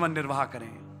और जीवन निर्वाह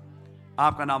करें.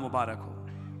 आपका नाम मुबारक हो.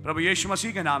 प्रभु यीशु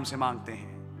मसीह के नाम से मांगते हैं.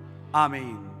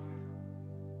 आमीन.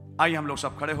 आइए हम लोग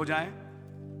सब खड़े हो जाएं.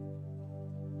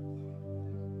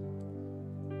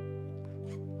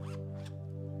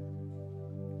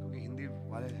 क्योंकि हिंदी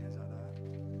वाले हैं ज्यादा,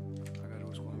 अगर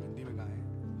उसको हम हिंदी में गाएं,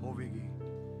 होवेगी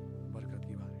बरकत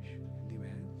की बारिश. हिंदी में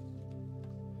है,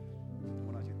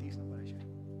 होना चाहिए 30 नंबर है शायद,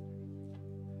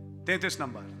 33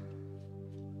 नंबर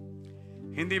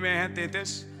हिंदी में है. 33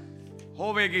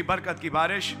 होवेगी बरकत की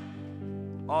बारिश.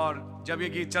 और जब ये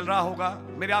गीत चल रहा होगा,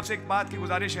 मेरे आपसे एक बात की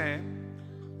गुजारिश है.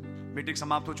 मीटिंग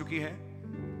समाप्त हो चुकी है.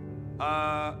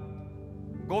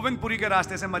 गोविंदपुरी के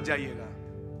रास्ते से मत जाइएगा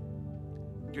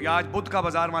क्योंकि आज बुध का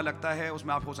बाजार वहां लगता है,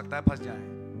 उसमें आप हो सकता है फंस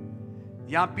जाएं.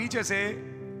 यहाँ पीछे से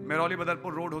मेरौली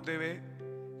बदरपुर रोड होते हुए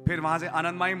फिर वहां से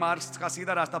आनंदमाई मार्ग का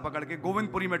सीधा रास्ता पकड़ के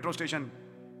गोविंदपुरी मेट्रो स्टेशन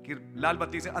की लाल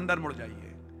बत्ती से अंदर मुड़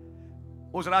जाइए.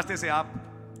 उस रास्ते से आप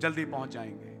जल्दी पहुंच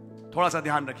जाएंगे. थोड़ा सा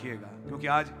ध्यान रखिएगा क्योंकि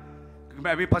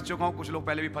मैं अभी फंस चुका हूं, कुछ लोग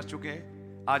पहले भी फंस चुके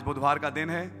हैं. आज बुधवार का दिन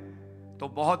है तो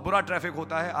बहुत बुरा ट्रैफिक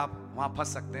होता है, आप वहां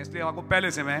फंस सकते हैं. इसलिए आपको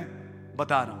पहले से मैं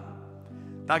बता रहा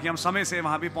हूं ताकि हम समय से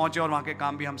वहां भी पहुंचे और वहां के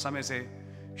काम भी हम समय से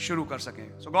शुरू कर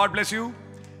सकें. So God bless you.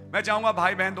 मैं चाहूंगा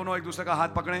भाई बहन दोनों एक दूसरे का हाथ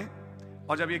पकड़ें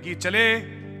और जब ये गीत चले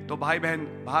तो भाई बहन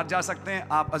बाहर जा सकते हैं.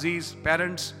 आप अजीज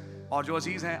पेरेंट्स और जो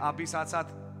अजीज हैं आप भी साथ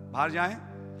साथ बाहर जाएं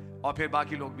और फिर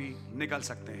बाकी लोग भी निकल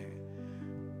सकते हैं.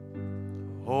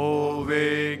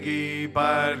 होवेगी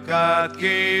बरकत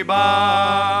की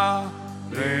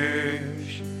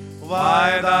बारिश,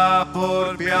 वायदा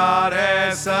पुर प्यार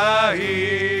है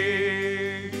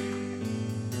सही,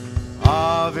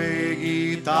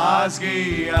 आवेगी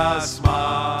ताजगी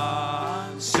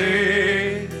आसमान से,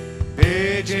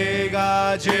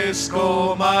 भेजेगा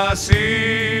जिसको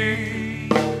मसीह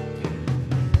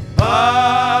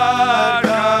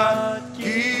बरकत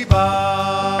की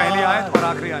बारिश। पहली आयत और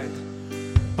आखिरी आयत।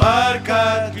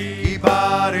 बरकत की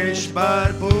बारिश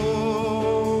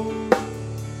भरपूर,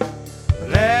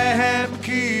 रहम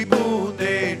की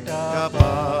बूंदे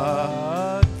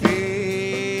टपकती,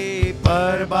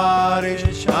 पर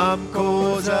बारिश हमको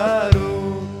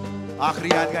जरूर। आखिरी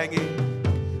याद गाएंगे।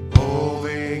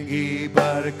 होवेगी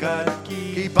बरकत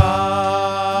की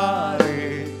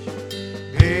बारिश,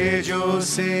 भेजो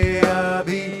से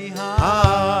अभी हम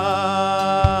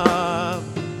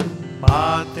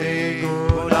मानते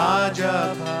गुना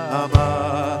जब हम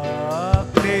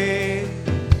अपने,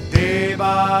 दे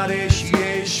बारिश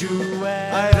यीशु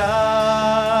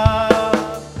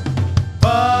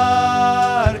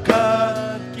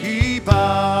बरकत की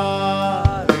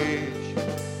बारिश,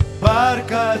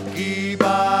 बरकत की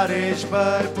बारिश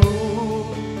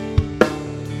भरपूर,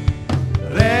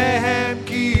 रहम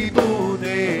की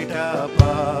बूंदे टपकती,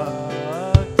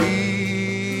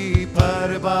 पर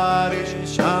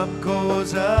बारिश हमको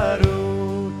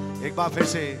जरूर। एक बार फिर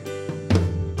से।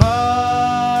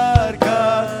 बरकत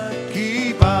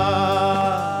की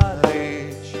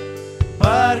बारिश,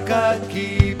 बरकत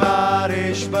की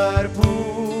बारिश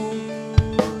भरपूर,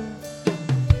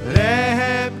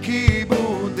 रहम की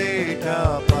बूंदे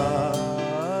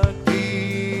टपकती,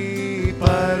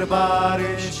 पर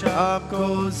बारिश हमको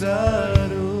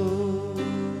जरूर।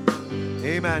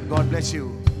 Amen. God bless you.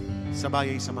 सभा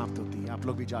यही समाप्त होती है, आप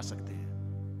लोग भी जा सकते हैं।